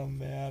 Yeah. Oh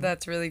man,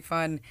 that's really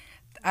fun.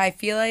 I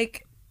feel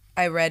like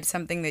I read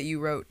something that you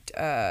wrote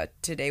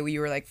today where you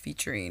were like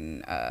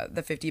featuring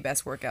the 50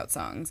 best workout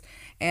songs,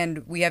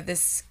 and we have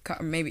this.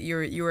 Maybe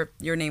your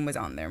name was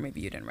on there. Maybe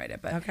you didn't write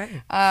it, but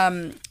okay.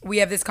 We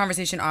have this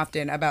conversation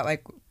often about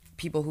like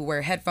people who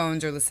wear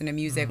headphones or listen to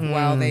music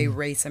while they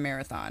race a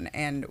marathon.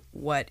 And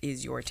what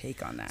is your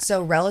take on that?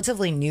 So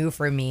relatively new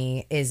for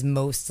me is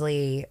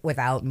mostly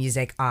without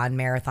music on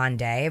marathon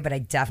day, but I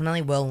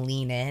definitely will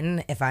lean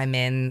in if I'm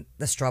in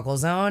the struggle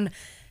zone,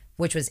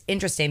 which was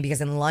interesting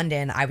because in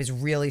London, I was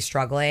really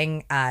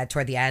struggling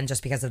toward the end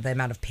just because of the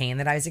amount of pain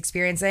that I was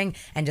experiencing,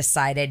 and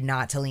decided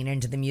not to lean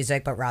into the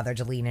music, but rather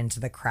to lean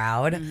into the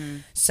crowd.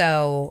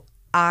 So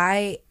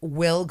I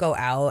will go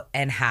out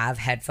and have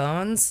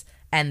headphones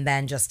and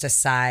then just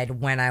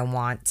decide when I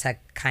want to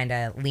kind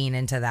of lean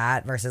into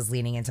that versus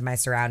leaning into my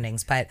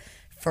surroundings. But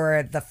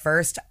for the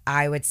first,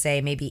 I would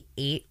say maybe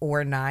 8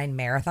 or 9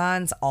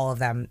 marathons, all of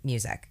them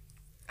music.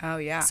 Oh,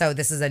 yeah. So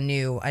this is a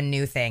new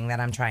thing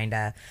that I'm trying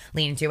to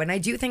lean into. And I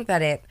do think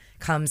that it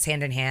comes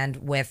hand in hand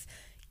with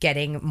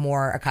getting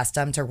more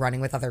accustomed to running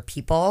with other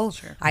people.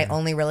 Sure. I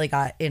only really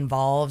got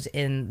involved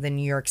in the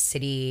New York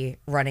City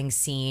running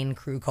scene,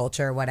 crew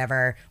culture,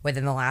 whatever,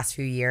 within the last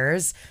few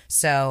years.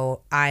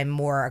 So I'm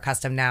more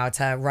accustomed now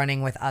to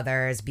running with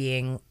others,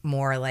 being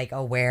more like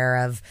aware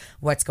of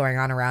what's going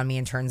on around me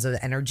in terms of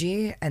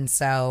energy. And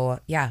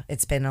so, yeah,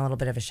 it's been a little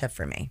bit of a shift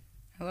for me.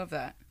 I love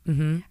that.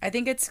 Mm-hmm. I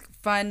think it's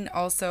fun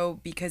also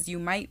because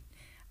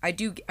I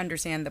do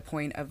understand the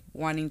point of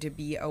wanting to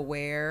be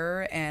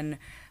aware and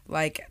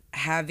like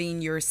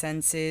having your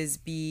senses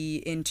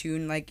be in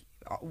tune, like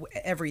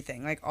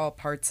everything, like all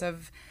parts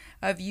of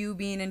you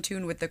being in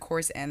tune with the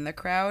course and the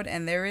crowd.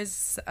 And there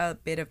is a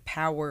bit of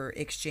power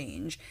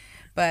exchange.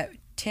 But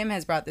Tim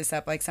has brought this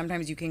up, like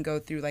sometimes you can go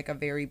through like a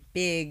very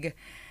big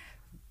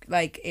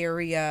like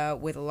area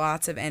with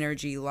lots of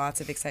energy,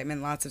 lots of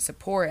excitement, lots of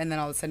support, and then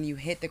all of a sudden you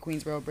hit the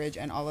Queensboro Bridge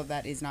and all of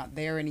that is not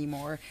there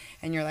anymore,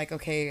 and you're like,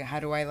 okay,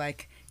 how do I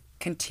like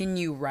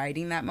continue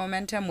riding that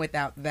momentum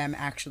without them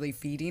actually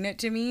feeding it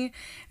to me?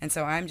 And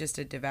so I'm just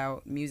a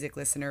devout music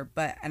listener,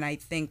 and I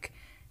think,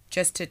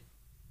 just to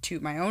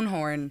toot my own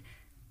horn,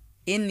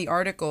 in the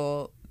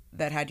article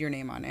that had your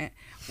name on it,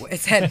 it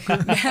said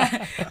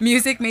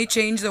music may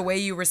change the way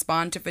you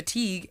respond to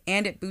fatigue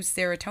and it boosts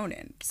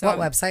serotonin. So what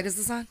website is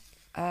this on?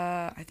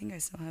 I think I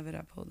still have it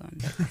up. Hold on.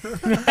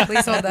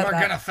 Please hold that. We're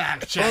going to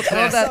fact check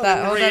hold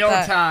that. real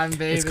time,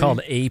 baby. It's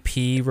called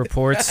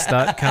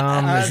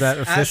APreports.com. Is that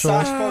official?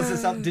 As Sash pulls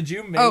this up, did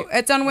you make... Oh,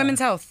 it's on Women's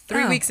Health.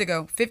 3 weeks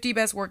ago. 50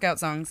 best workout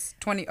songs.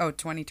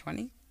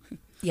 2020?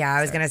 Yeah,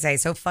 I was going to say,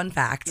 so fun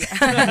fact.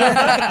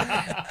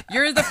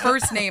 You're the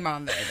first name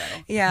on there,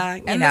 though. Yeah,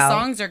 and the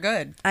songs are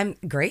good. I'm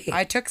great.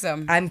 I took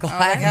some. I'm glad.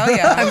 Like, hell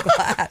yeah. I'm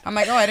glad. I'm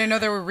like, oh, I didn't know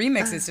there were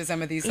remixes to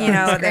some of these songs. You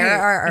know,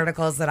 there are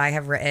articles that I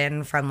have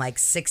written from like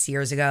 6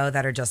 years ago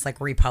that are just like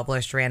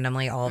republished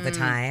randomly all the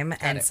time.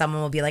 And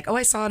someone will be like, oh,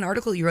 I saw an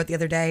article you wrote the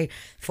other day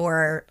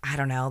for, I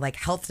don't know, like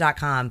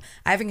health.com.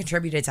 I haven't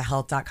contributed to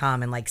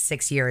health.com in like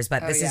 6 years,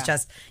 but this is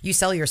just, you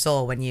sell your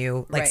soul when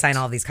you like sign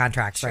all these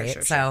contracts, right?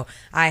 Sure. So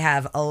I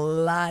have a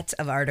lot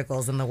of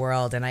articles in the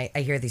world, and I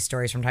hear these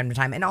stories from time to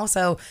time. And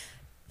also,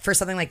 for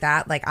something like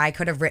that, like I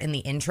could have written the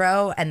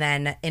intro, and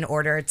then in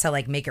order to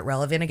like make it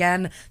relevant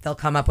again, they'll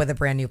come up with a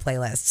brand new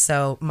playlist.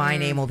 So my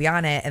name will be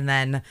on it, and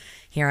then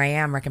here I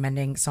am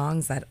recommending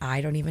songs that I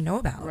don't even know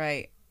about.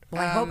 Right.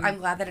 Well, I'm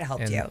glad that it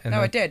helped you.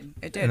 No, it did.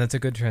 It did. And that's a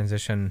good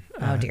transition.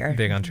 Oh, dear.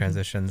 Big on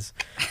transitions.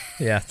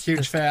 Yeah.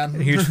 Huge fan.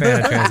 Huge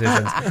fan of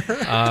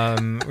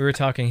transitions. We were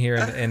talking here,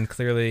 and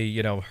clearly,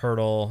 you know,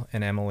 Hurdle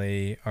and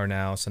Emily are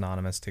now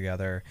synonymous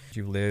together.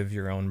 You live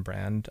your own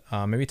brand.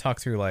 Maybe talk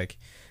through, like,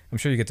 I'm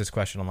sure you get this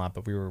question a lot,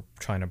 but we were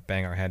trying to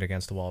bang our head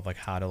against the wall of, like,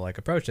 how to, like,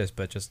 approach this,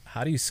 but just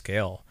how do you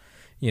scale,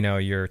 you know,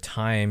 your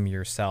time,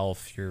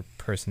 yourself, your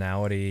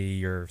personality,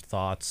 your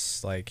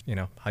thoughts, like, you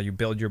know, how you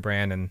build your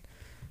brand and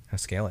how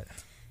to scale it.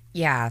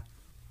 Yeah.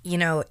 You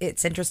know,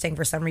 it's interesting.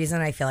 For some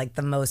reason, I feel like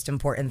the most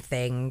important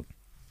thing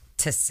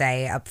to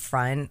say up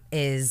front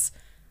is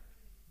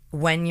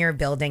when you're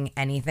building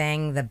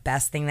anything, the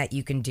best thing that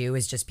you can do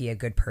is just be a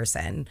good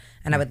person.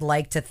 And I would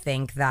like to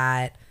think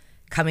that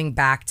coming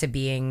back to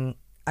being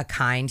a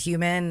kind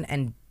human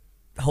and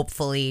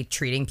hopefully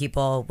treating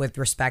people with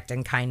respect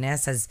and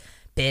kindness has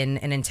been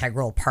an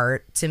integral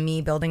part to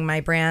me building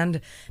my brand,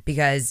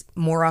 because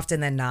more often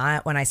than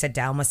not, when I sit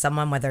down with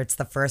someone, whether it's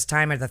the first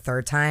time or the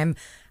third time,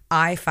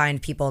 I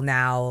find people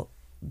now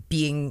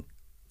being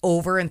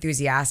over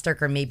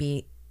enthusiastic or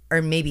maybe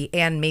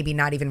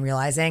not even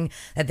realizing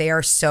that they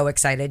are so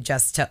excited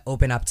just to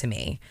open up to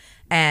me.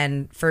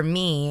 And for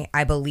me,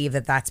 I believe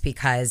that that's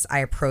because I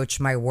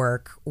approach my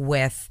work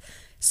with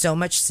so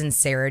much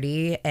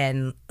sincerity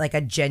and like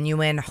a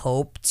genuine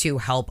hope to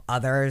help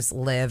others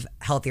live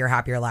healthier,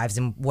 happier lives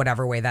in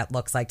whatever way that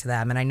looks like to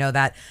them. And I know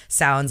that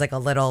sounds like a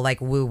little like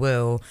woo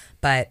woo,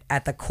 but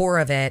at the core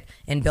of it,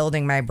 in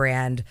building my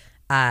brand,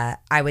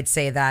 I would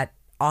say that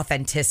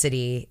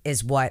authenticity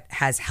is what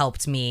has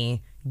helped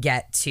me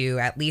get to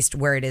at least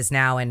where it is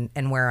now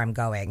and where I'm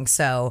going.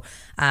 So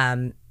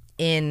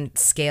in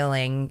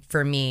scaling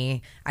for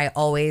me, I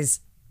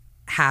always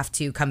have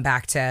to come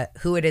back to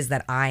who it is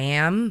that I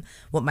am,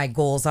 what my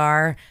goals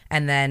are,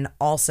 and then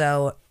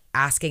also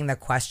asking the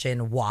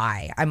question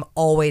why. I'm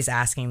always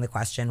asking the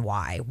question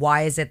why.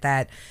 Why is it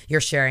that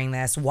you're sharing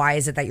this? Why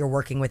is it that you're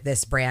working with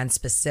this brand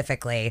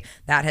specifically?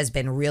 That has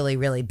been really,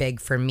 really big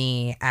for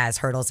me as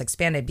Hurdle's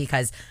expanded,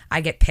 because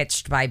I get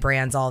pitched by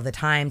brands all the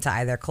time to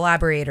either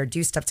collaborate or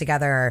do stuff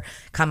together or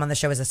come on the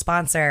show as a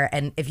sponsor.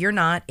 And if you're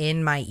not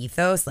in my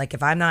ethos, like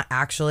if I'm not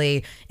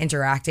actually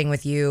interacting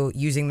with you,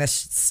 using this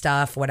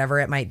stuff, whatever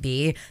it might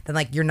be, then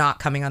like you're not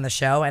coming on the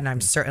show. And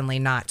I'm certainly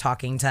not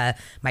talking to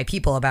my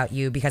people about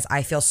you, because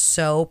I feel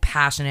so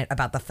passionate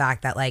about the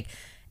fact that like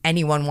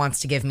anyone wants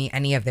to give me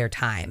any of their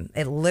time.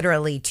 It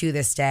literally, to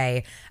this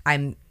day,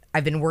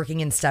 I've been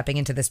working and stepping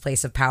into this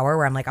place of power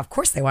where I'm like, of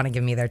course they want to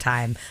give me their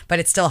time, but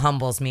it still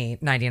humbles me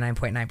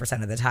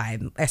 99.9% of the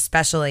time,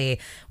 especially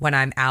when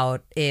I'm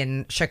out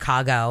in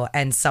Chicago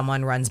and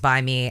someone runs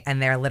by me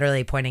and they're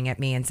literally pointing at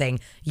me and saying,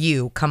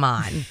 "You, come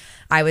on."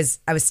 I was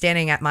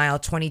standing at mile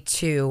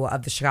 22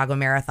 of the Chicago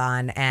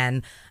Marathon,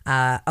 and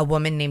a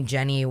woman named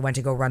Jenny went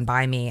to go run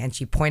by me, and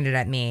she pointed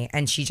at me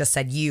and she just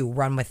said, "You,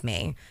 run with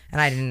me."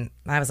 And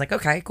I was like,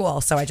 okay, cool.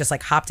 So I just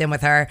like hopped in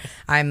with her.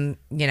 I'm,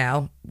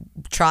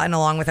 trotting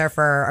along with her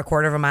for a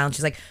quarter of a mile, and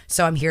she's like,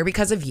 "So I'm here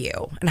because of you."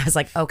 And I was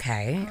like,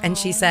 okay. And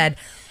she said,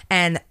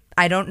 and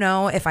I don't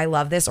know if I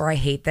love this or I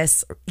hate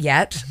this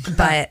yet,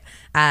 but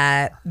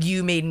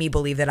you made me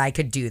believe that I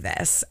could do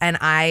this. And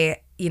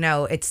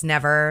it's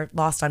never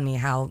lost on me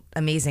how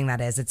amazing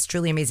that is. It's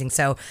truly amazing.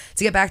 So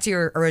to get back to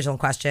your original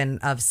question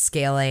of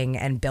scaling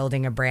and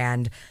building a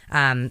brand,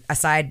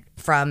 aside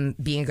from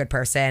being a good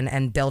person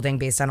and building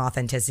based on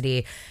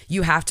authenticity,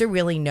 you have to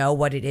really know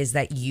what it is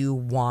that you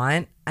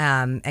want,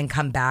 and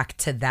come back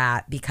to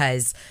that.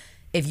 Because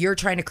if you're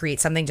trying to create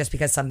something just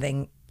because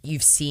something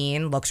you've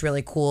seen looks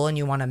really cool and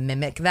you want to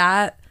mimic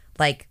that,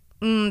 like,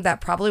 that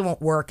probably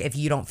won't work if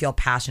you don't feel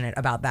passionate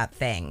about that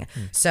thing.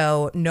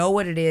 So know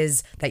what it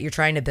is that you're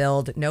trying to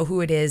build, know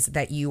who it is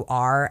that you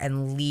are,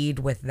 and lead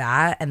with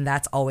that. And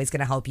that's always going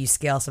to help you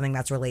scale something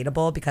that's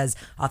relatable, because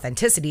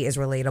authenticity is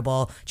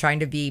relatable. Trying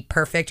to be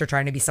perfect or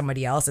trying to be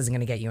somebody else isn't going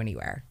to get you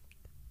anywhere.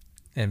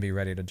 And be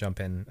ready to jump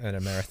in at a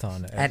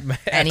marathon at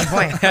any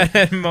point. At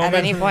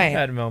any point.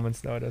 At a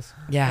moment's notice.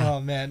 Yeah.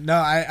 Oh, man. No,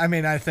 I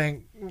mean, I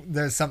think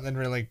there's something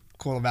really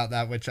cool about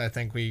that, which I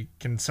think we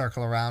can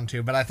circle around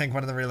to. But I think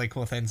one of the really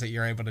cool things that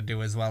you're able to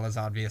do as well is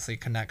obviously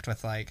connect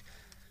with, like,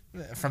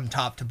 from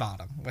top to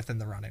bottom within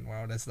the running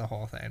world is the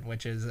whole thing,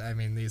 which is, I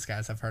mean, these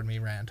guys have heard me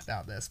rant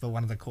about this, but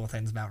one of the cool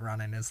things about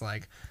running is,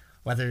 like,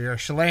 whether you're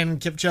Shalane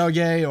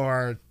Kipchoge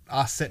or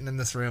us sitting in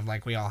this room,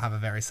 like, we all have a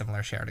very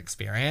similar shared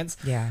experience.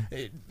 Yeah.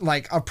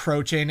 Like,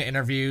 approaching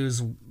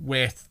interviews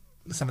with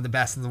some of the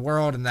best in the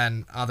world, and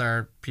then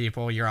other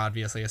people, you're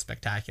obviously a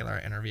spectacular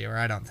interviewer.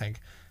 I don't think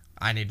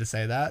I need to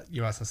say that.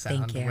 You also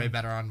sound way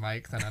better on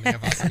mic than any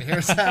of us in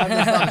here sound.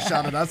 It's not a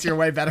shot at us. You're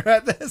way better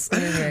at this.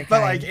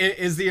 But, like,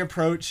 is the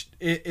approach,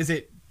 is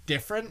it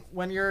different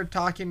when you're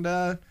talking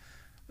to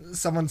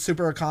someone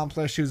super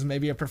accomplished who's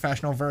maybe a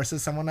professional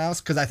versus someone else?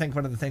 Because I think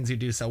one of the things you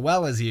do so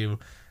well is you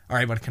are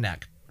able to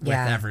connect with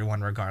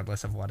everyone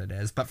regardless of what it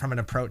is. But from an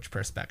approach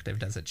perspective,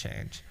 does it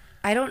change?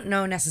 I don't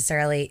know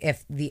necessarily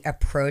if the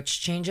approach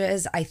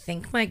changes. I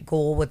think my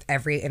goal with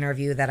every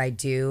interview that I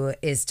do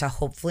is to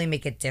hopefully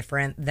make it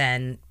different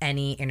than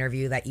any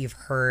interview that you've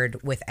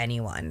heard with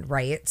anyone,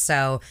 right?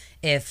 So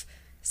if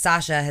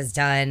Sashah has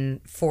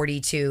done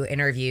 42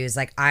 interviews,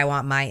 like, I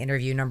want my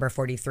interview number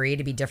 43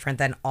 to be different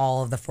than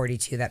all of the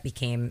 42 that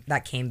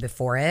came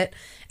before it.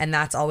 And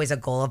that's always a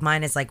goal of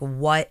mine, is like,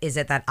 what is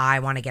it that I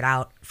want to get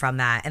out from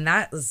that? And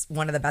that is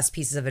one of the best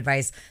pieces of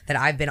advice that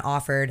I've been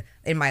offered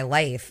in my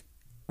life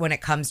when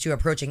it comes to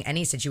approaching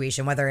any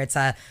situation, whether it's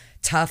a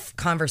tough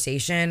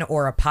conversation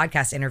or a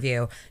podcast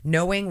interview.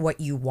 Knowing what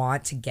you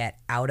want to get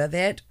out of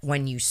it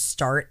when you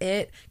start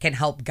it can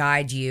help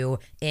guide you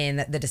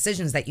in the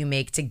decisions that you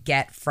make to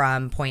get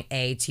from point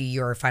A to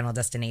your final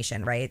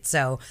destination, right?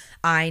 So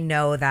I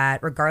know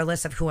that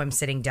regardless of who I'm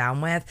sitting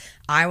down with,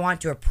 I want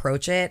to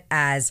approach it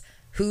as,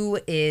 who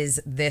is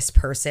this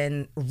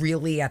person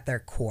really at their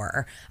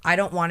core? I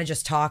don't want to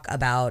just talk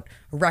about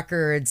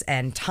records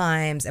and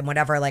times and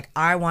whatever. Like,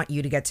 I want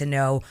you to get to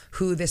know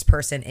who this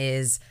person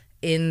is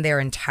in their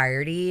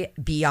entirety,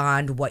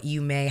 beyond what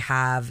you may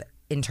have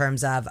in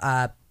terms of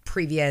a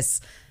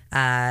previous,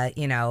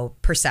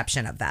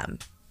 perception of them.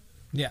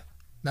 Yeah.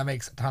 That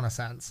makes a ton of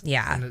sense.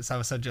 Yeah. And it's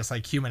also just,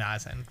 like,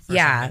 humanizing for so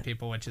many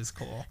people, which is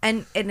cool.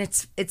 And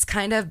it's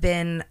kind of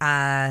been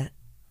an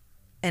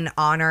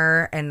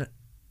honor and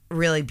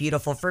really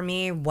beautiful for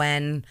me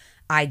when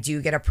I do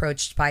get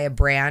approached by a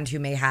brand who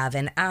may have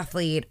an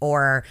athlete,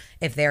 or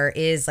if there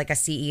is like a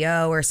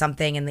CEO or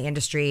something in the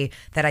industry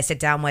that I sit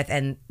down with,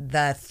 and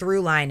the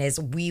through line is,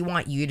 we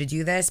want you to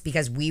do this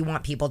because we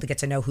want people to get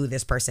to know who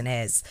this person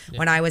is. Yeah.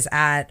 When I was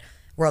at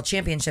World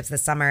Championships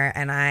this summer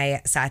and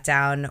I sat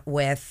down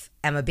with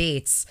Emma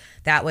Bates,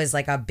 that was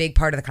like a big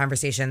part of the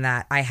conversation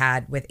that I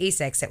had with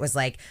ASICS. It was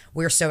like,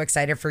 we're so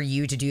excited for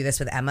you to do this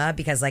with Emma,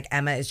 because like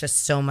Emma is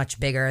just so much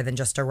bigger than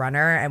just a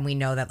runner, and we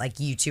know that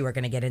like you two are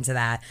going to get into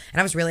that. And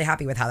I was really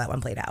happy with how that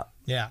one played out.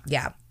 Yeah.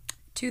 Yeah.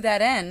 To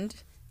that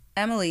end,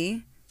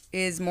 Emily,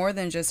 is more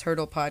than just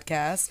Hurdle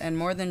Podcast and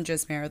more than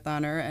just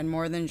marathoner and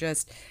more than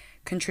just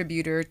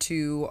contributor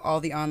to all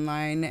the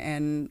online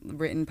and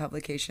written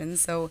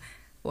publications. So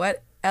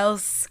what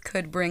else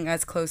could bring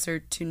us closer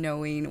to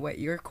knowing what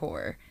your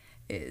core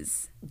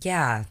is?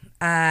 Yeah.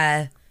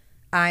 I've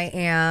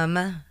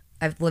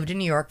lived in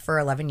New York for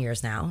 11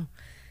 years now.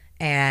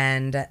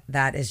 And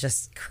that is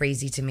just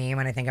crazy to me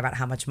when I think about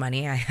how much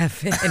money I have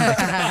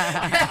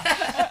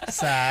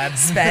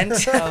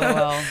spent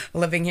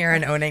living here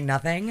and owning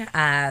nothing.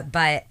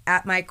 But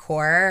at my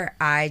core,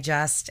 I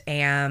just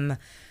am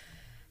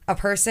a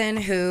person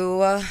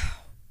who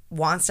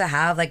wants to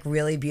have like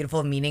really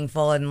beautiful,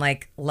 meaningful, and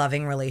like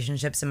loving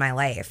relationships in my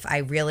life. I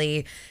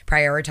really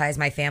prioritize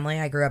my family.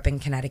 I grew up in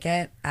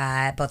Connecticut.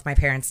 Both my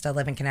parents still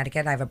live in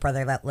Connecticut. I have a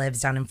brother that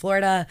lives down in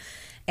Florida.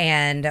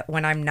 And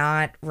when I'm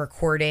not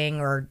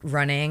recording or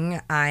running,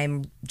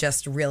 I'm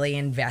just really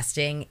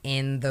investing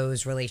in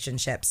those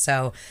relationships.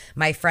 So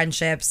my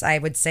friendships, I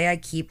would say I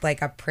keep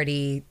like a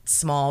pretty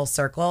small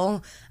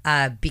circle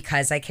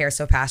because I care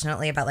so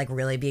passionately about like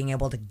really being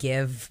able to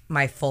give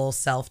my full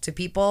self to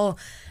people.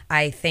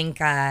 I think,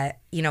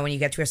 when you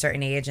get to a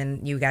certain age,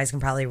 and you guys can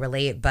probably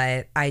relate,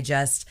 but I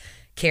just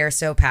care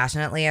so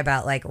passionately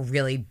about like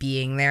really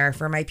being there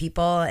for my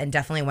people, and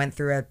definitely went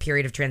through a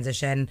period of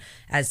transition,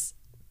 as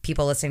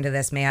people listening to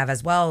this may have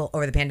as well,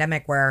 over the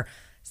pandemic, where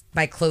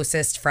my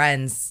closest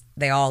friends,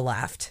 they all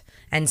left.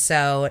 And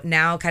so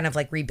now kind of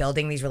like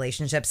rebuilding these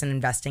relationships and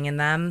investing in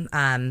them,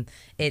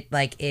 it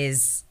like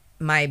is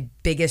my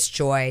biggest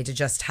joy to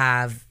just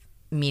have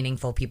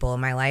meaningful people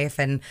in my life.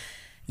 And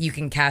you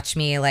can catch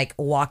me like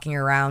walking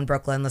around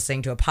Brooklyn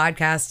listening to a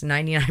podcast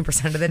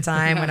 99% of the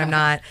time when I'm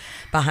not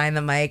behind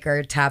the mic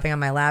or tapping on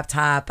my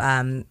laptop.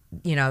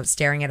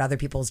 Staring at other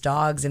people's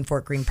dogs in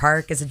Fort Greene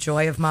Park is a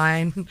joy of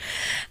mine.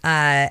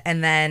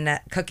 And then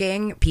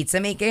cooking, pizza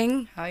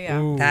making. Oh, yeah.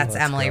 Ooh, that's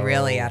Emily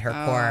really at her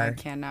core. I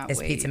cannot is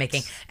wait. Pizza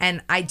making.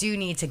 And I do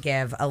need to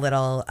give a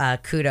little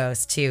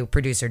kudos to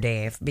producer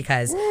Dave,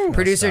 because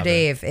producer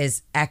Dave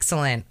is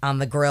excellent on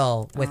the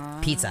grill with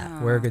pizza.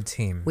 We're a good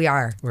team. We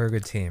are. We're a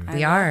good team.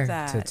 We are.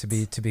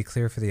 To be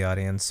clear for the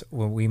audience,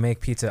 when we make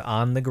pizza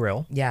on the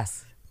grill,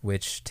 Yes.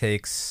 which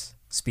takes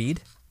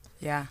speed,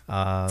 Yeah.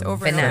 It's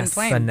over an finesse. open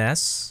flame.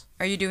 finesse.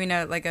 Are you doing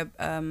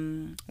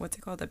what's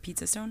it called? A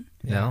pizza stone?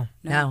 No,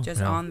 No. Just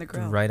no, on the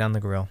grill. right on the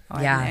grill.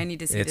 Oh, Yeah. I need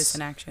to see this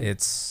in action.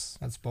 It's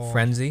That's bold.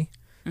 frenzy,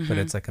 but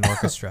it's like an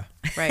orchestra.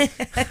 Right.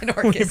 An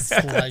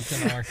orchestra. Like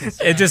an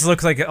orchestra. It just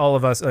looks like all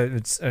of us.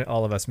 It's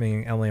all of us,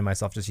 meaning Emily and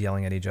myself, just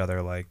yelling at each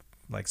other like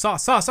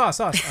sauce.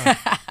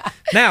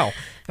 Now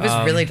It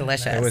was really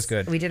delicious. It was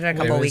good. We did it a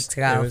couple weeks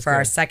ago for good.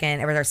 our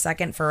second. It was our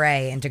second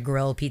foray into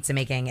grill pizza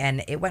making,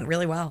 and it went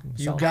really well.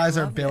 You guys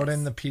are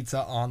building the pizza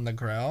on the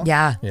grill.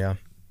 Yeah. Yeah.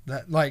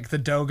 That, like the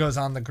dough goes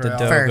on the The grill.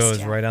 dough First.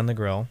 goes right on the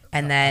grill.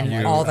 And then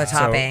You- all the so,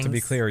 toppings. So to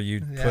be clear,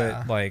 you Yeah.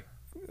 put like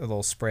a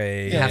little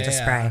spray. You have to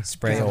spray.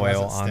 Because oil otherwise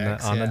it on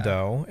sticks, the yeah.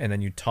 dough, and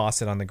then you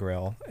toss it on the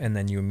grill, and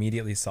then you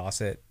immediately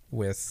sauce it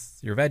with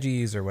your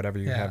veggies or whatever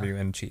you Yeah. have,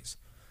 and cheese.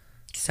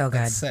 So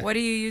good. That's sick. What are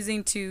you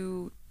using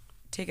to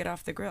take it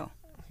off the grill?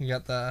 You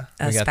got the.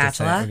 A We got the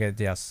spatula. thing-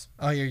 yes.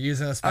 Oh, you're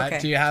using a spatula. Okay,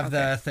 Do you have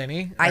okay. the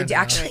thinny? I Or no?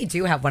 actually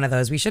do have one of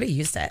those. We should have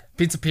used it.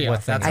 Pizza peel.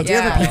 What That's thing? I do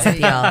have a pizza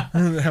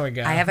peel. There we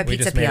go. I have a We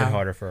pizza just made peel. it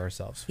harder for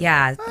ourselves.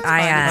 Yeah, On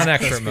I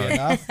expert mode.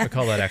 enough. We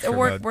call that expert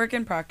mode. Work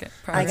in progress.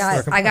 I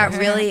got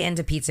really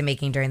into pizza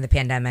making during the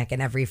pandemic,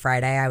 and every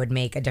Friday I would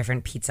make a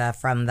different pizza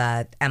from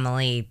the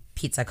Emily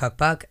pizza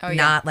cookbook. Oh, yeah.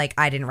 Not like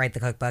I didn't write the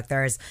cookbook.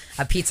 There's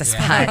a pizza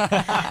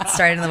spot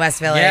started in the West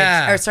Village,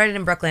 Yeah. or started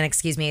in Brooklyn,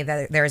 excuse me.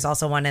 There's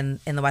also one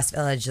in the West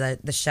Village.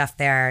 The chef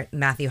there,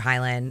 Matthew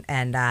Hyland,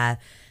 and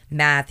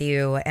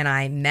Matthew and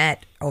I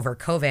met over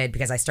COVID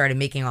because I started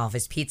making all of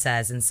his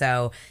pizzas, and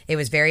so it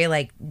was very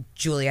like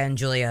Julia and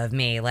Julia of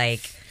me,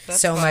 like That's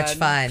so much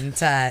fun.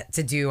 fun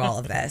to do all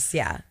of this.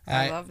 Yeah.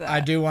 I love that. I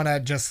do want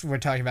to we're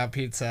talking about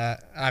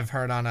pizza. I've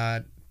heard on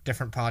a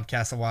different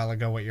podcast a while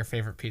ago what your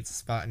favorite pizza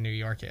spot in New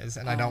York is,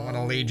 and I don't want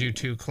to lead you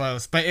too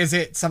close, but is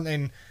it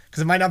something,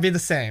 because it might not be the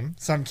same,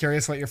 so I'm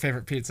curious what your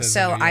favorite pizza is.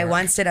 So in New I York.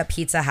 once did a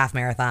pizza half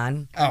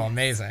marathon. Oh,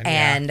 amazing.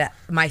 And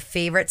my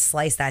favorite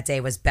slice that day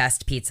was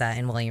Best Pizza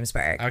in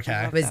Williamsburg.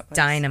 Okay. It was that place.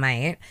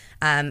 dynamite.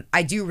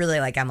 I do really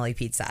like Emily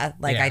Pizza.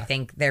 Like, Yeah. I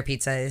think their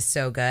pizza is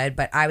so good.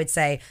 But I would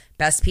say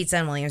Best Pizza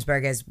in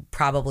Williamsburg is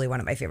probably one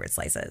of my favorite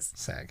slices.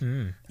 Sick.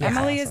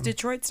 Emily is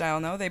Detroit style,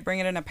 no? They bring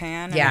it in a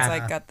pan and Yeah.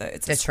 it's like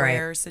it's a Detroit.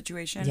 square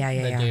situation. Yeah,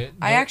 yeah, They yeah. do.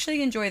 I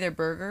actually enjoy their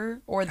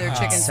burger or their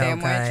chicken So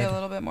sandwich good. a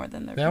little bit more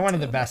than their They're one of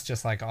the pizza. best,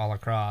 just like all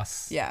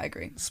across Yeah, I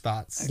agree.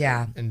 spots.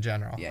 Yeah. In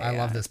general, Yeah, I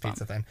yeah, love this it's bomb.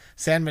 pizza thing.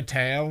 San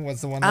Mateo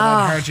was the one that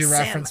I'd heard you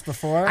reference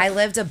before. I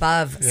lived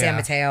above San Yeah.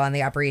 Mateo on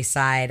the Upper East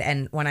Side,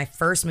 and when I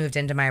first moved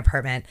into my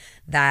apartment,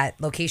 that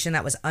location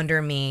that was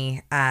under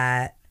me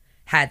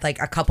had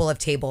like a couple of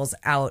tables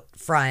out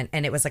front,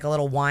 and it was like a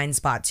little wine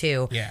spot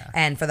too. Yeah.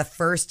 And for the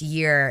first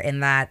year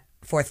in that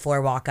fourth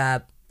floor walk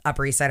up,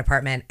 Upper East Side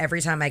apartment,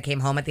 every time I came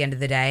home at the end of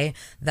the day,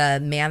 the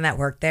man that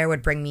worked there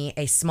would bring me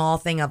a small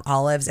thing of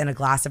olives and a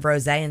glass of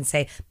rosé and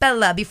say,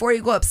 Bella, before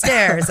you go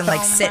upstairs, and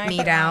like sit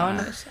me down.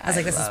 I was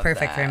like, this is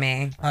perfect for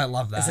me. I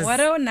love that. What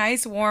a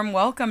nice warm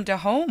welcome to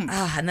home.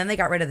 And then they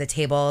got rid of the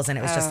tables and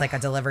it was just like a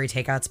delivery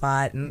takeout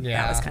spot, and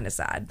that was kind of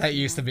sad. That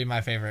used to be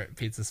my favorite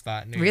pizza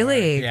spot in New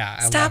really? York. Yeah.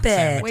 Stop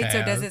it. Wait,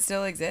 so does it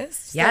still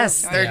exist?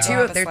 Yes, there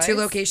are two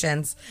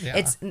locations. Yeah.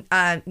 It's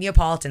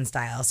Neapolitan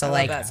style, so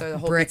like so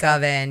brick pizza.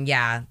 Oven,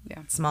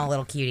 small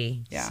little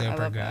cutie. Yeah, super I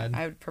love good. That.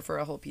 I would prefer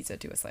a whole pizza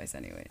to a slice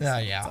anyways.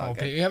 Yeah.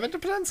 But it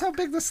depends how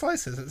big the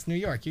slice is. It's New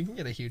York. You can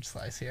get a huge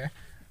slice here.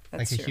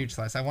 That's a huge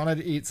slice. I wanted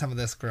to eat some of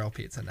this grill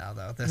pizza now,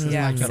 though. This is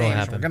my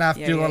connection. We're going to have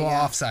to do a little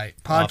offsite.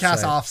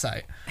 Podcast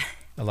offsite.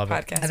 I love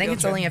it. I think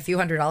it's only a few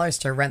 $100s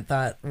to rent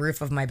the roof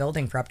of my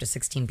building for up to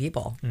 16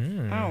 people. Oh,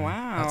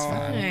 wow. That's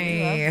fine.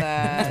 I love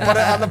that. Put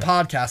it on the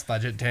podcast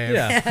budget, Dave.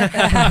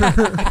 Yeah.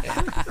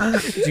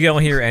 You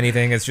don't hear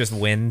anything. It's just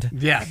wind.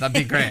 Yeah, that'd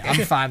be great.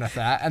 I'm fine with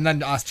that. And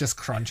then us just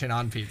crunching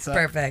on pizza.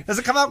 Perfect. Does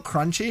it come out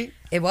crunchy?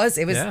 It was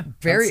That was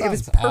perfect.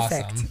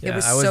 awesome. It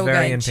was I was so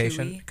very good.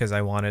 impatient because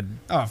I wanted.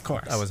 Oh, of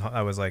course.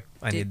 I was like,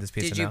 I need this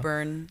pizza now. Did you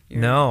burn?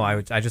 No,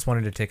 I just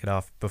wanted to take it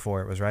off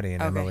before it was ready,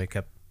 and Emily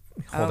kept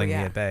holding me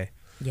at bay.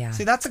 Yeah.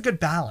 See, that's a good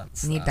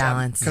balance. Need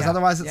balance. Because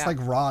otherwise it's like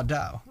raw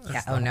dough.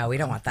 Yeah. Oh, no, we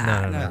don't want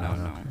that. No.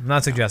 I'm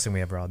not suggesting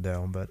we have raw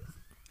dough, but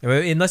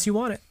unless you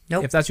want it.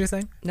 Nope. If that's your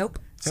thing. Nope.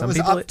 If it was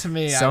up to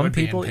me, I would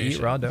be people eat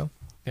impatient. raw dough.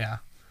 Yeah.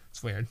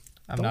 It's weird.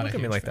 Don't look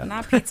at me like that.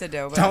 Not pizza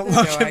dough, but Don't other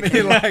look dough at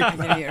me like I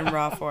can eat in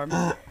raw form.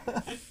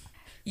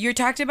 You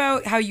talked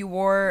about how you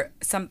wore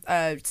some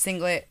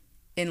singlet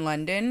in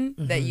London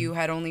that you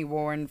had only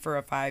worn for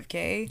a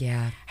 5K.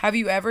 Yeah. Have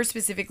you ever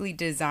specifically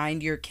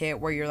designed your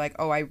kit where you're like,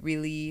 oh, I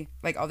really,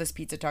 like all this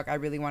pizza talk, I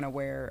really want to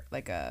wear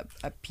like a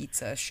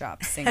pizza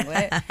shop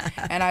singlet.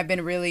 And I've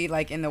been really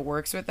like in the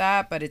works with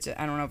that, but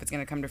I don't know if it's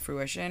going to come to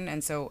fruition.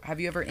 And so have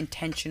you ever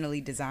intentionally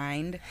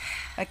designed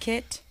a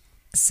kit?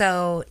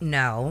 So,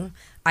 no.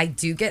 I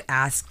do get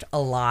asked a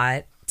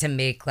lot to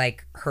make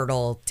like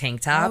hurdle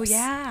tank tops. Oh,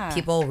 yeah.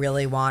 People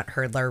really want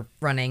hurdler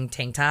running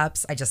tank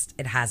tops.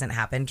 It hasn't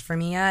happened for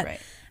me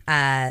yet.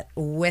 Right.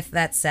 With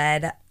that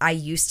said, I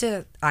used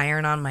to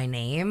iron on my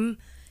name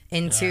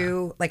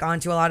onto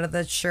a lot of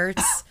the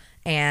shirts.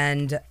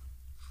 And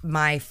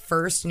my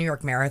first New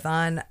York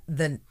Marathon,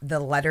 the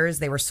letters,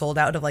 they were sold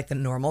out of like the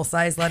normal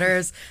size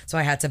letters. So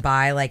I had to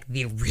buy like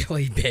the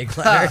really big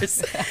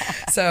letters.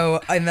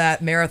 So in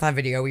that marathon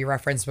video we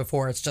referenced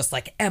before, it's just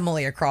like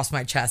Emily across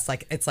my chest.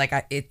 Like it's like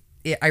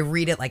I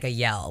read it like a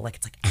yell. Like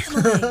it's like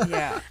Emily.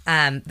 Yeah.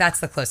 That's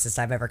the closest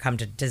I've ever come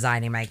to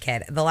designing my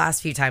kit. The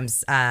last few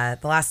times, the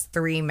last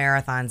 3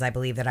 marathons I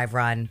believe that I've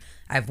run,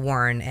 I've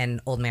worn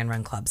an Old Man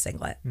Run Club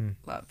singlet.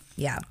 Love.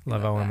 Yeah.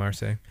 Love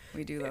OMRC.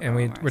 We do love and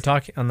OMRC. we're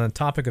talking on the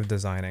topic of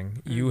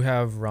designing. You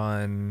have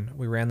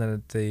we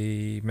ran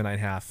the Midnight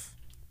Half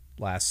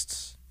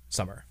last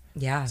summer.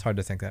 Yeah. It's hard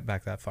to think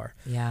back that far.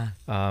 Yeah.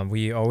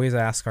 We always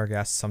ask our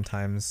guests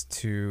sometimes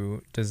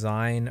to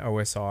design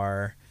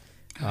OSR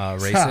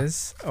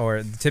races,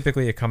 or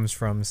typically it comes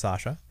from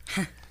Sashah.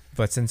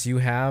 But since you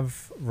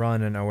have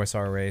run an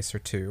OSR race or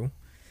two,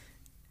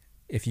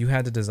 if you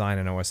had to design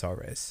an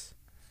OSR race,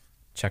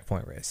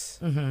 checkpoint race,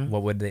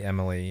 what would the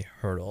Emily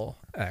Hurdle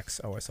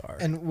X OSR?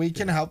 And we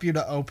can help you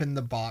to open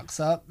the box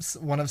up.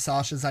 One of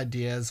Sashah's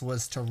ideas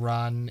was to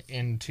run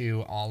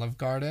into Olive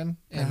Garden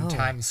in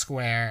Times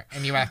Square,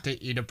 and you have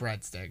to eat a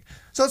breadstick.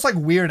 So it's like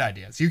weird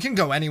ideas. You can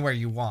go anywhere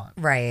you want.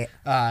 Right.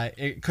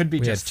 It could be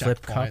just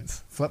Flip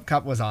checkpoints. Flip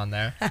Cup was on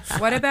there.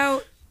 What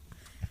about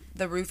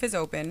the roof is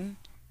open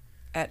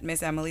at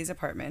Miss Emily's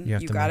apartment?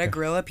 You gotta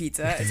grill a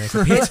pizza.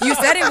 You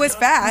said it was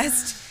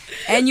fast,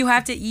 and you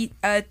have to eat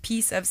a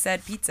piece of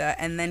said pizza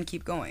and then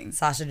keep going.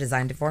 Sashah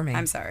designed it for me.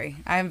 I'm sorry.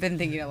 I haven't been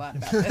thinking a lot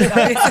about this,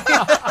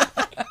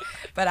 obviously.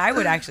 But I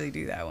would actually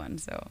do that one.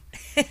 So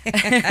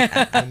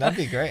That'd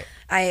be great.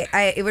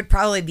 It would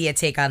probably be a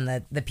take on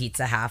the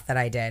pizza half that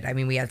I did. I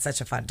mean, we had such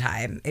a fun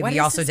time. What we is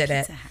also this did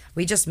it. pizza half?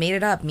 We just made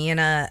it up. Me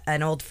and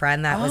an old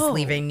friend that was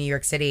leaving New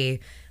York City.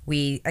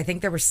 I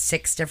think there were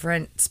 6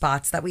 different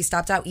spots that we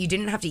stopped at. You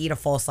didn't have to eat a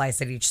full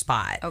slice at each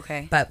spot.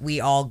 Okay. But we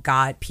all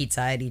got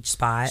pizza at each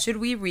spot. Should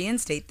we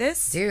reinstate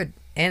this? Dude,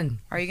 in.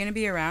 Are you going to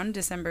be around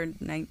December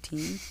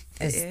 19th-ish?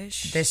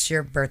 Is this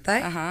your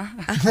birthday?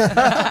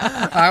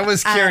 I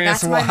was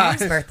curious that's why. my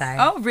mom's birthday.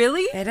 Oh,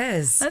 really? It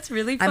is. That's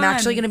really fun. I'm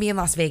actually going to be in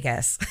Las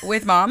Vegas.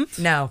 With Mom?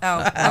 No. Oh,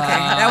 okay.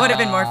 That would have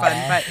been more fun.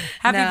 But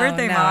happy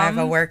birthday, no, Mom. I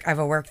have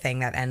a work thing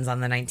that ends on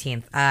the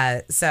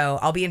 19th. So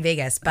I'll be in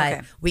Vegas, but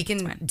Okay. we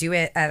can do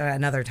it at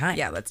another time.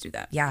 Yeah, let's do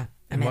that. Yeah.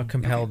 And what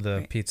compelled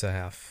the pizza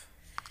half?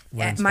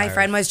 What My inspired?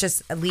 friend was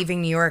just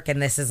leaving New York,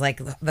 and this is like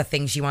the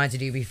thing she wanted to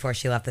do before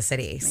she left the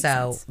city.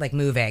 sense. Like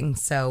moving.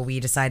 So we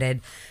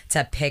decided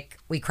to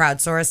we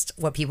crowdsourced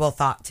what people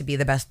thought to be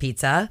the best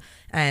pizza,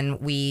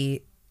 and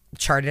we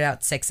charted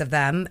out 6 of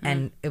them,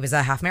 and it was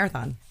a half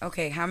marathon.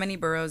 Okay, how many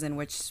boroughs in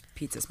which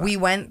pizza spot?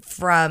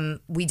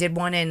 We did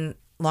one in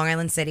Long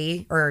Island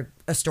City or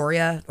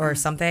Astoria or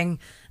something.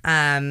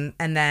 And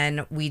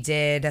then we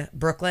did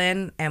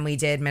Brooklyn and we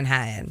did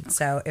Manhattan. Okay.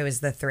 So it was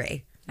the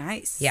 3.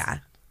 Nice. Yeah.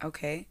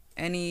 Okay.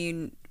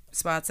 Any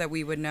spots that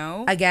we would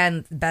know?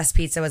 Again, best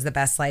pizza was the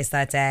best slice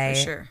that day.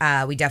 For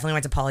sure. We definitely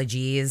went to Pauly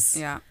G's.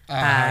 Yeah.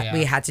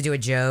 We had to do a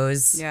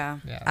Joe's.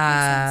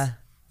 Yeah.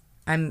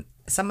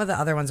 Some of the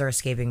other ones are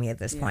escaping me at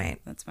this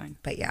point. That's fine.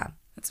 But yeah.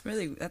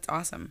 That's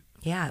awesome.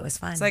 Yeah, it was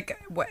fun. It's like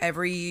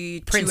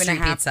every Prince 2.5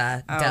 Street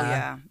pizza. Oh,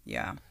 duh.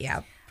 yeah.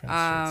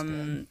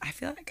 I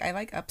feel like I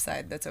like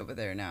Upside that's over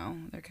there now.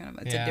 They're kind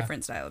of, it's a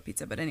different style of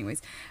pizza. But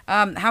anyways,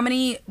 how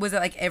many, was it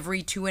like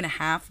every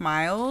 2.5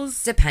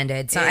 miles?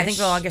 Depended. So I think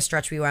the longest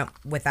stretch we went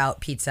without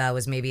pizza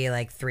was maybe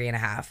like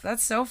 3.5.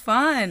 That's so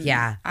fun.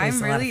 Yeah.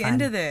 I'm really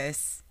into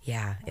this.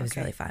 Yeah, it was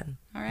really fun.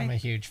 All right. I'm a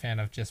huge fan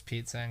of just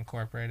pizza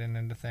incorporated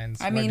into things.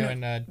 I mean,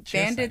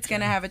 Bandit's going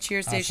to have a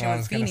cheer station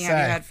with Feeney.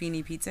 Have you had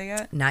Feeney pizza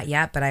yet? Not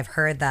yet, but I've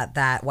heard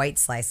that white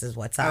slice is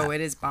what's up. Oh,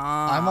 it is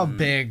bomb. I'm a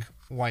big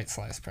white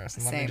slice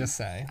person, let me just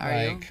say.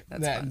 Are you?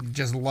 That's fun.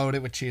 Just load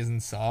it with cheese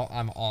and salt.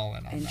 I'm all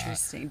in on that.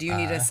 Interesting. Do you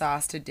need a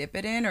sauce to dip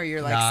it in, or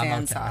you're like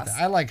sans sauce?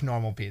 I like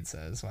normal pizza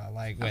as well,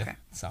 like with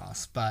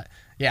sauce. But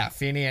yeah,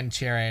 Feeney and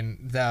cheering,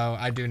 though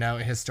I do know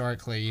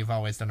historically you've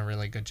always done a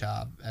really good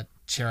job at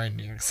cheering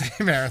New York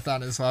City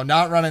Marathon as well.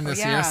 Not running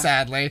this year,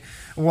 sadly.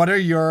 What are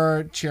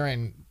your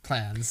cheering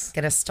plans?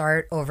 Gonna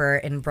start over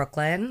in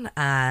Brooklyn.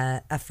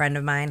 A friend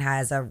of mine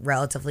has a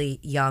relatively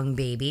young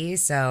baby,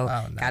 so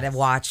gotta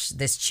watch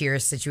this cheer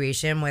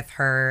situation with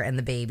her and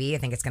the baby. I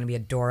think it's gonna be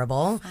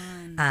adorable.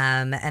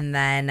 And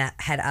then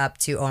head up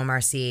to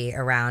OMRC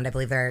around, I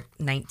believe they're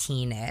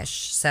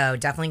 19-ish. So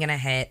definitely gonna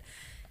hit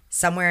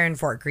somewhere in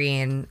Fort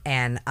Greene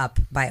and up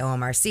by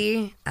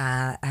OMRC.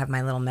 I have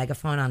my little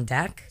megaphone on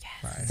deck.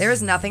 Yes. There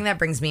is nothing that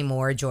brings me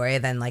more joy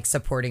than like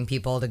supporting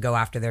people to go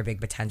after their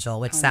big potential,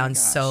 which sounds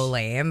so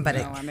lame, but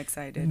I'm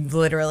excited.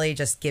 Literally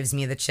just gives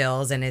me the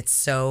chills, and it's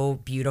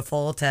so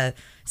beautiful to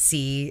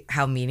see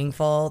how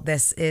meaningful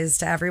this is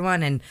to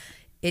everyone. And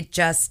it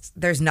just,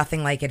 there's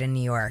nothing like it in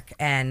New York.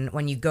 And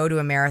when you go to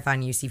a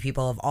marathon, you see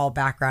people of all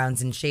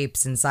backgrounds and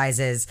shapes and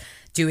sizes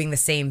doing the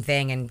same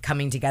thing and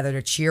coming together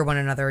to cheer one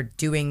another,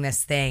 doing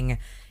this thing.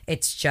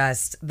 It's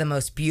just the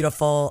most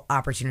beautiful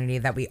opportunity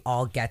that we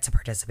all get to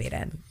participate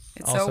in.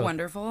 It's also so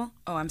wonderful.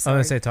 Oh, I'm sorry. I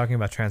was going to say, talking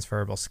about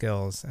transferable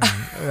skills,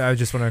 and I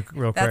just want to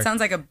real quick. That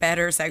sounds like a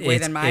better segue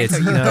than mine. So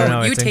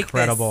you it's take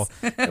incredible.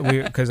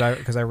 Because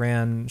I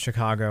ran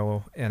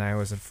Chicago, and I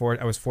was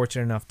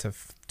fortunate enough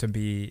to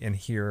be and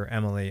hear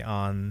Emily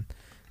on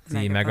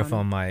the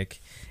megaphone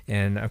mic,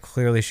 and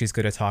clearly she's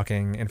good at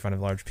talking in front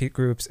of large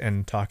groups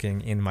and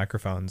talking in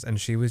microphones,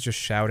 and she was just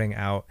shouting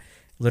out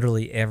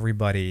literally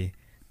everybody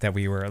that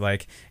we were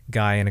like,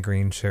 guy in a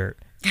green shirt,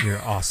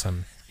 you're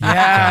awesome.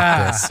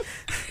 Yeah.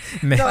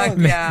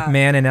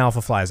 Man in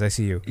alpha flies. I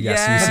see you.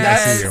 Yes, I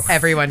see you.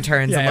 Everyone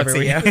turns and looks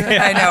at you.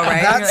 I know,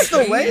 right? That's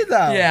the way,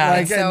 though. Yeah,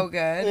 like, so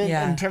good.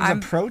 In terms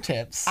of pro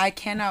tips. I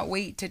cannot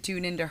wait to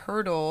tune into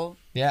Hurdle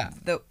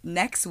the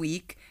next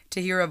week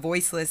to hear a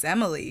voiceless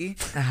Emily.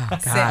 Oh,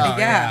 God.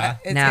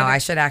 I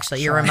should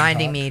actually. You're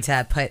reminding me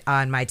to put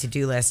on my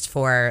to-do list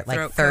for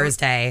like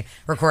Thursday,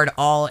 record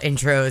all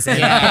intros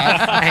and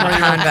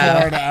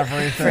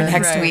convo for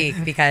next week,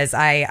 because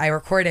I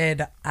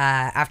recorded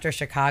after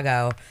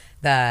Chicago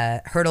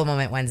the Hurdle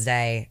Moment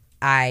Wednesday.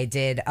 I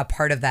did a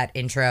part of that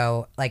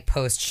intro like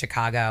post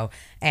Chicago,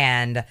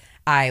 and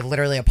I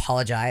literally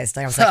apologized.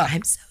 I was like,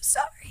 I'm so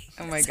sorry.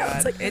 Oh my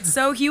God. It's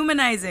so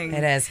humanizing.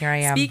 It is. Here I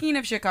am. Speaking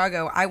of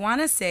Chicago, I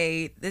want to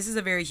say this is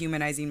a very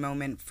humanizing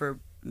moment for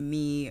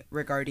me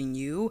regarding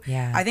you.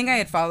 Yeah. I think I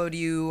had followed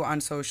you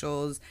on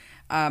socials.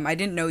 I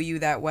didn't know you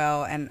that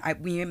well, and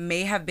we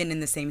may have been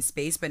in the same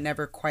space, but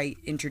never quite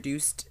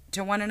introduced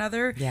to one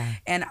another. Yeah.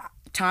 And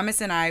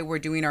Thomas and I were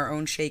doing our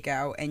own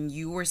shakeout, and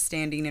you were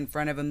standing in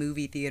front of a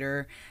movie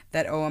theater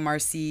that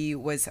OMRC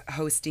was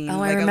hosting.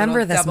 Oh, I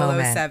remember this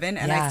moment. 007,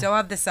 and I still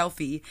have the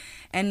selfie.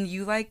 And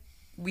you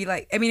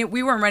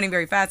we weren't running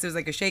very fast. It was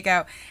like a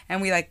shakeout,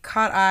 and we like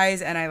caught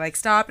eyes, and I like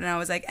stopped, and I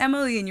was like,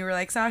 Emily, and you were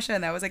like, Sasha,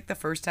 and that was like the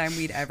first time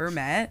we'd ever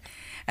met.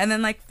 And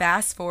then like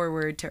fast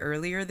forward to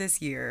earlier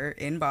this year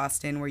in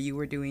Boston, where you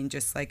were doing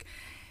just like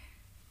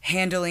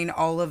handling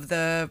all of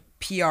the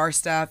PR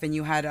stuff, and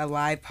you had a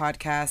live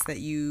podcast that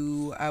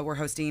you were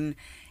hosting,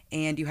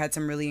 and you had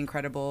some really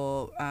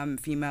incredible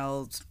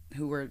females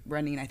who were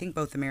running, I think,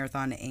 both the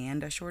marathon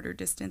and a shorter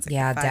distance.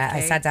 Like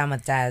I sat down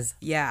with Des.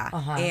 Yeah.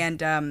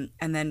 And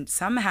then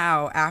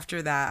somehow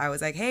after that, I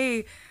was like,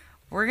 hey,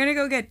 we're going to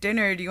go get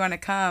dinner. Do you want to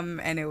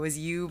come? And it was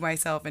you,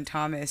 myself, and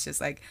Thomas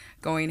just like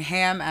going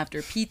ham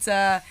after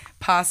pizza,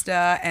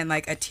 pasta, and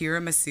like a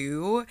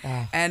tiramisu.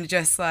 And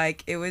just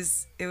like, it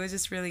was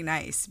just really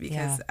nice,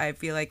 because I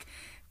feel like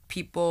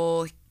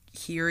people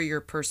hear your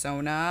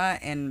persona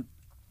and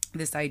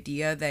this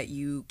idea that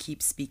you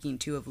keep speaking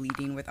to of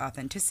leading with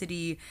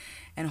authenticity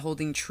and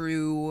holding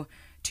true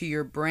to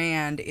your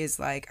brand is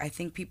like, I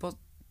think people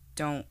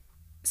don't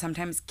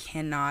sometimes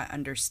cannot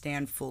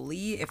understand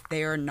fully if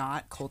they are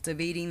not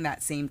cultivating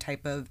that same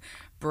type of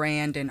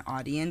brand and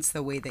audience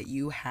the way that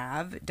you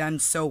have done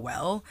so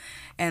well.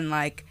 And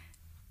like,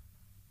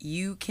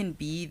 you can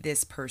be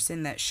this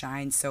person that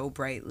shines so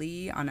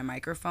brightly on a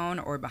microphone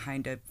or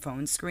behind a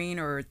phone screen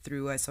or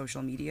through a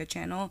social media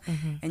channel,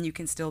 and you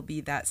can still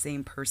be that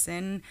same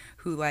person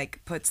who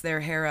like puts their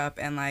hair up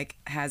and like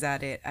has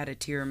at it at a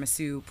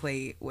tiramisu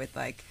plate with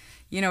like,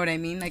 you know what I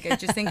mean? Like,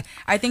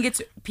 I think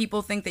it's,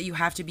 people think that you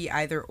have to be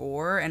either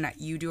or, and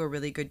you do a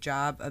really good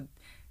job of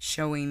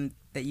showing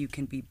that you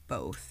can be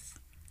both.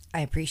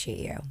 I appreciate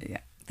you. Yeah.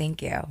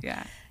 Thank you.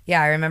 Yeah.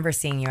 Yeah, I remember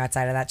seeing you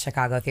outside of that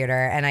Chicago theater.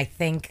 And I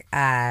think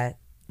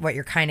what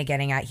you're kind of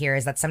getting at here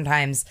is that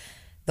sometimes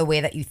the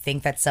way that you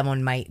think that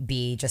someone might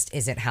be just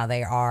isn't how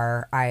they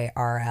are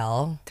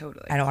IRL.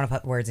 Totally. I don't want to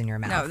put words in your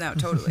mouth. No,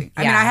 totally.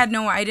 Yeah. I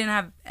mean, I didn't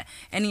have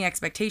any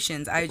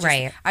expectations.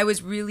 I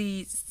was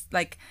really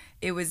like,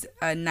 it was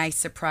a nice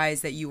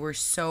surprise that you were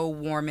so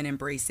warm and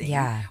embracing.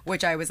 Yeah.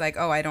 Which I was like,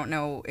 oh, I don't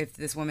know if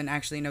this woman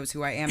actually knows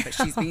who I am, but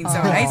she's being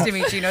so nice to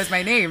me. She knows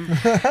my name.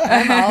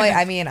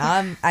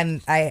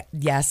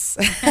 Yes.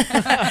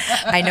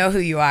 I know who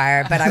you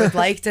are, but I would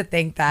like to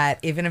think that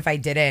even if I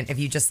didn't, if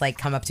you just like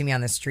come up to me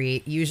on the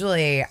street,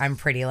 usually I'm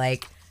pretty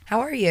like, how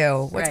are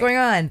you? What's going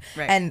on?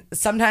 Right. And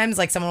sometimes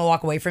like someone will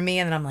walk away from me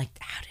and then I'm like,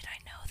 how did I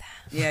know them?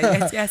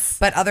 Yeah, yes.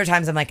 But other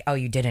times I'm like, oh,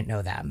 you didn't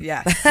know them.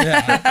 Yeah.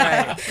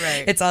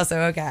 Right. It's also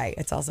okay.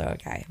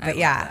 But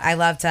yeah, I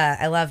love to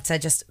I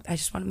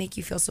just want to make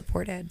you feel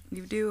supported.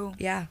 You do.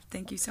 Yeah.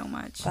 Thank you so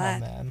much. But,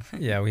 man.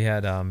 Yeah, we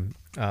had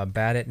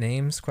bad at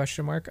names ?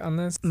 On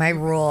this. My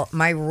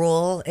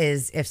rule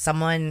is if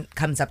someone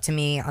comes up to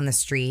me on the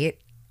street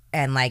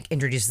and like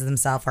introduces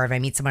themselves, or if I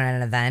meet someone at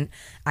an event,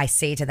 I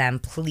say to them,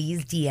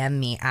 please DM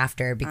me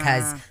after,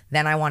 because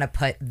then I want to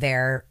put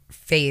their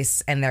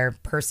face and their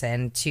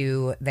person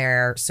to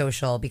their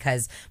social,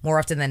 because more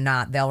often than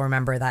not, they'll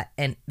remember that,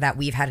 and that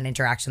we've had an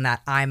interaction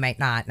that I might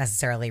not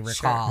necessarily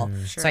recall.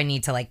 Sure. So I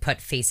need to like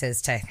put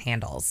faces to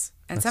handles.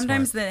 And that's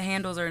sometimes smart. The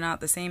handles are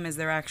not the same as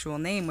their actual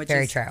name, which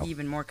is true.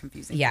 Even more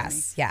confusing.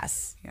 Yes. Yeah.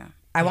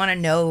 I want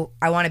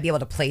to be able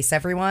to place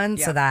everyone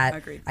so that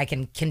agreed. I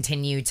can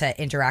continue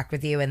to interact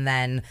with you and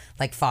then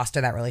like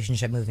foster that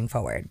relationship moving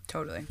forward.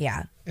 Totally.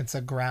 Yeah. It's a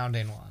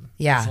grounding one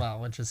as well,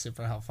 which is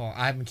super helpful.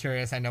 I'm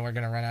curious. I know we're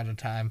going to run out of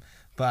time,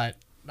 but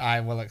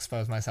I will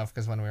expose myself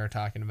because when we were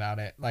talking about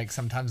it, like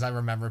sometimes I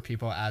remember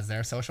people as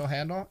their social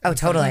handle. Oh,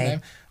 totally.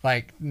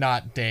 Like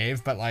not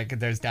Dave, but like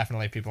there's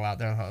definitely people out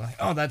there who are like,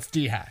 oh, that's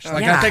D-Hash.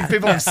 Like I think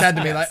people have said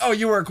to me like, oh,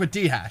 you work with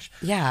D-Hash.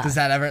 Yeah. Does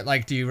that ever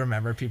like, do you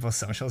remember people's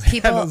socials?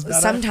 People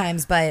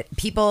sometimes, but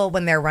people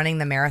when they're running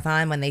the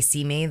marathon, when they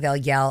see me, they'll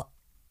yell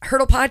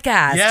Hurdle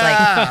Podcast.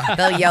 Yeah. Like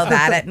they'll yell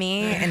that at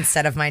me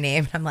instead of my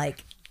name. I'm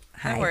like,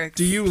 that works.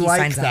 Do you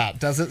like that?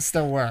 Does it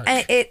still work?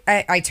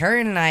 I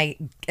turn and I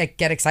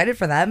get excited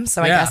for them.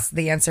 So I guess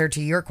the answer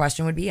to your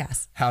question would be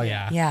yes. Hell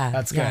yeah. Yeah.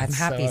 That's good. Yeah, I'm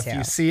happy so to. If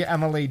you see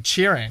Emily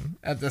cheering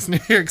at this New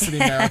York City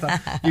Marathon,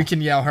 you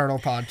can yell Hurdle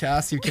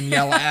Podcast. You can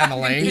yell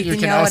Emily. you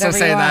can also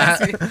say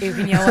that. You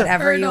can yell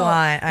whatever you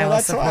want. I will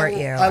support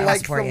you. I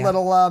like the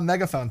little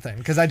megaphone thing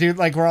because I do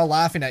like we're all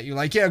laughing at you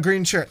like, yeah,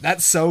 green shirt.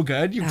 That's so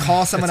good. You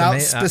call someone out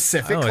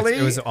specifically.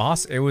 It was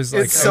awesome. It was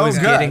like so it was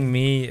good. Getting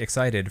me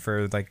excited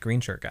for like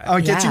green shirt guy. Oh,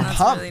 it gets you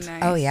pumped. Really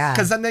nice. Oh yeah.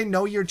 Because then they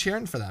know you're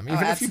cheering for them,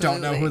 even if you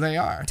don't know who they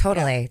are.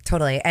 Totally.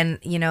 And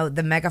you know,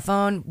 the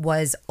megaphone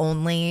was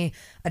only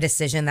a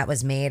decision that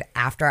was made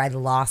after I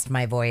lost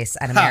my voice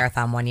at a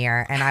marathon one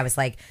year. And I was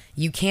like,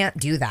 you can't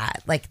do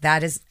that. Like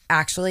that is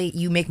actually,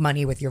 you make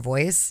money with your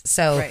voice.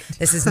 So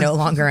this is no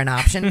longer an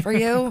option for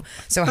you.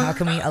 So how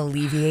can we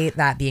alleviate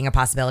that being a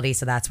possibility?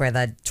 So that's where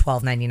the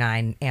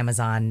 $12.99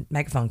 Amazon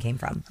megaphone came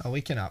from. Oh,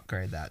 we can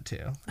upgrade that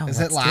too. Oh, Has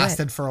it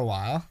lasted for a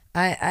while?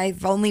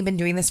 I've only been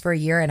doing this for a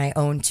year and I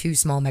own 2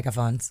 small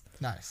megaphones.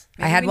 Nice.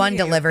 I had one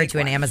delivered to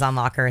an Amazon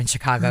locker in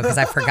Chicago because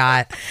I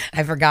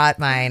forgot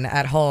mine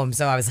at home.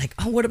 So I was like,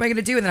 oh, what am I going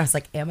to do? And then I was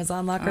like,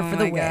 Amazon locker for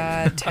the win.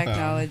 God,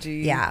 technology.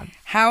 Yeah.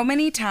 How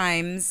many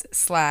times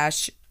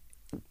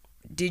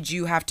 / did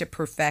you have to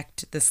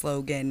perfect the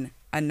slogan,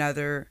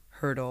 another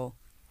hurdle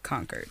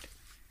conquered?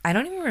 I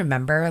don't even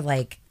remember.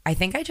 Like, I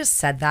think I just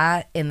said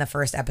that in the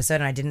first episode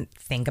and I didn't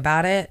think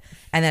about it.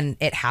 And then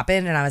it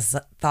happened and I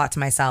thought to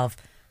myself,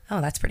 oh,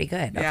 that's pretty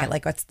good. Okay,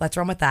 like let's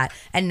run with that.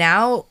 And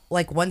now,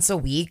 like once a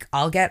week,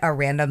 I'll get a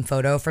random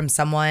photo from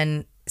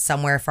someone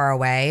somewhere far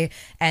away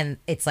and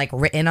it's like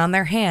written on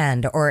their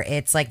hand, or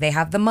it's like they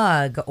have the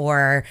mug,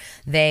 or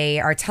they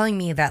are telling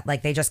me that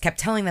like they just kept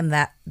telling them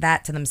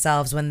that to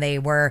themselves when they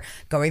were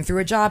going through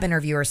a job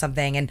interview or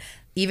something. And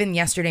even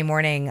yesterday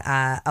morning,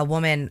 a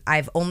woman,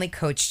 I've only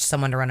coached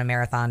someone to run a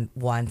marathon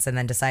once and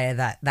then decided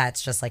that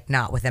that's just like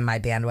not within my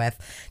bandwidth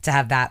to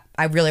have that.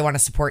 I really want to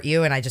support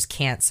you and I just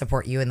can't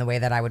support you in the way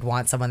that I would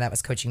want someone that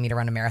was coaching me to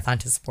run a marathon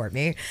to support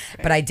me. Right.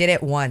 But I did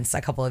it once a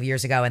couple of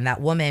years ago, and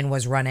that woman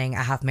was running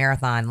a half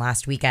marathon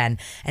last weekend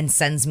and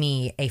sends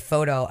me a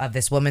photo of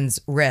this woman's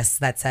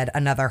wrist that said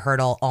another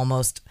hurdle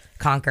almost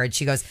conquered.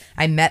 She goes,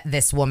 I met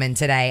this woman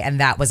today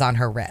and that was on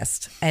her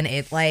wrist. And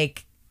it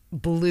like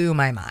blew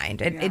my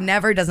mind. It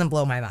never doesn't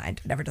blow my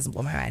mind. It never doesn't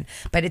blow my mind.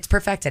 But it's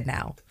perfected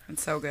now.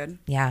 It's so good.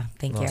 Yeah,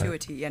 thank you. To a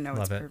T. Yeah, no,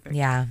 it's perfect.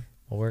 Yeah.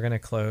 Well, we're going to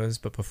close,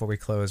 but before we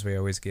close, we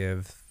always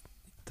give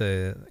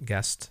the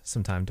guest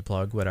some time to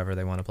plug whatever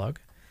they want to plug.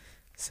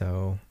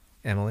 So,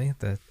 Emily,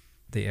 the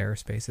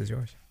airspace is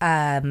yours.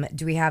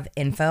 Do we have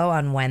info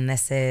on when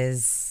this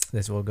is?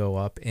 This will go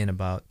up in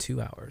about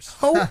 2 hours.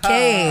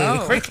 Okay.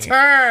 Quick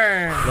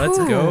turn. Let's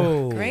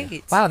go.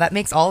 Great. Wow, that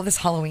makes all of this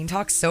Halloween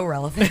talk so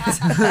relevant.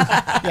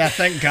 Yeah,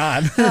 thank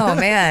God. Oh,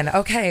 man.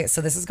 Okay,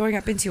 so this is going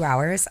up in 2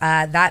 hours.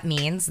 That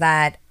means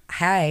that,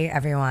 hi,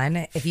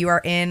 everyone. If you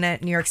are in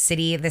New York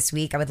City this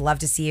week, I would love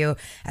to see you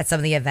at some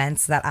of the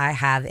events that I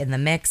have in the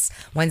mix.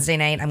 Wednesday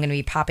night, I'm going to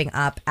be popping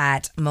up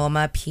at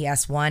MoMA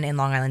PS1 in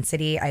Long Island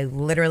City. I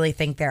literally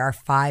think there are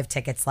 5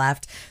 tickets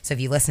left. So if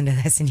you listen to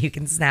this and you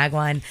can snag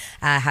one,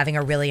 having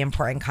a really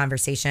important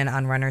conversation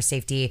on runner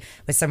safety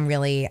with some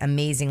really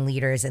amazing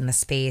leaders in the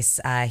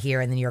space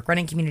here in the New York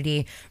running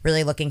community.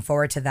 Really looking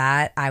forward to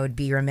that. I would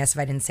be remiss if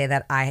I didn't say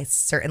that I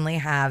certainly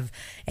have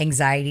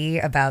anxiety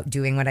about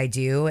doing what I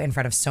do in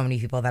front of so many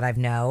people that I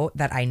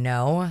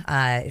know.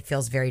 It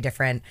feels very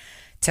different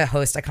to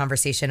host a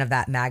conversation of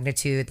that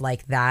magnitude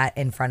like that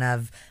in front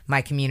of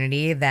my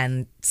community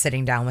than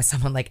sitting down with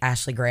someone like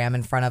Ashley Graham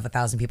in front of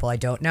 1,000 people I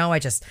don't know.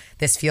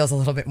 This feels a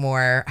little bit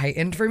more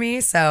heightened for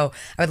me. So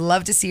I would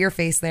love to see your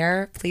face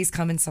there. Please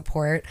come and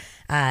support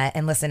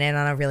and listen in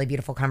on a really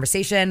beautiful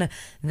conversation.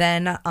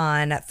 Then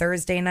on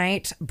Thursday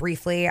night,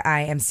 briefly,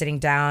 I am sitting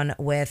down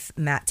with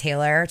Matt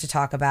Taylor to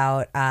talk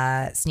about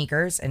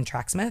sneakers and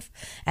Tracksmith.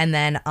 And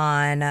then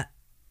on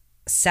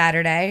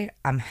Saturday,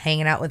 I'm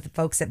hanging out with the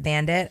folks at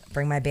Bandit.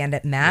 Bring my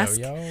Bandit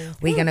mask.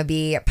 We're gonna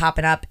be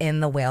popping up in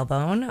the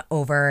Whalebone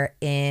over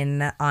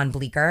on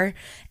Bleecker,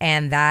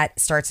 and that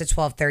starts at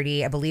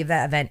 12:30. I believe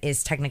that event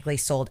is technically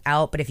sold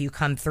out, but if you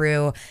come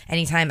through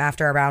anytime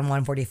after around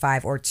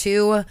 1:45 or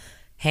 2,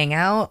 hang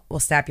out. We'll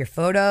snap your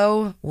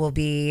photo. We'll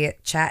be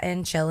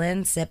chatting,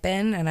 chilling,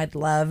 sipping, and I'd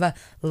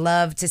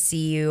love to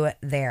see you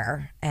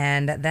there.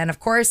 And then, of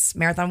course,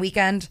 marathon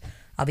weekend.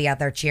 I'll be out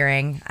there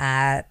cheering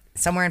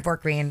somewhere in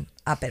Fort Greene,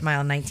 up at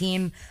mile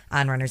 19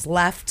 on Runner's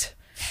Left.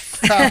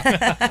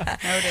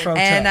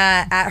 And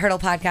at Hurdle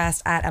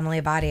Podcast, at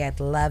Emily Abbate, I'd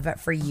love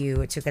for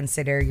you to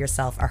consider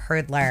yourself a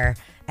hurdler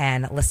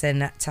and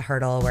listen to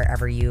Hurdle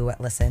wherever you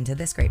listen to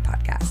this great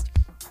podcast.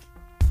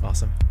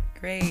 Awesome.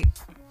 Great.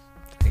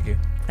 Thank you.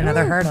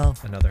 Another hurdle.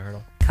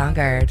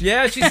 Conquered.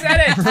 Yeah, she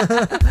said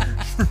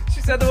it.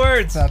 She said the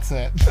words. That's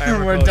it. Right,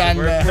 we're done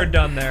there. We're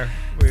done there.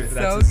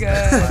 So good.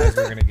 That's as high as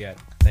we're going to get.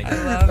 Thank you.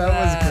 I love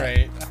that was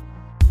great.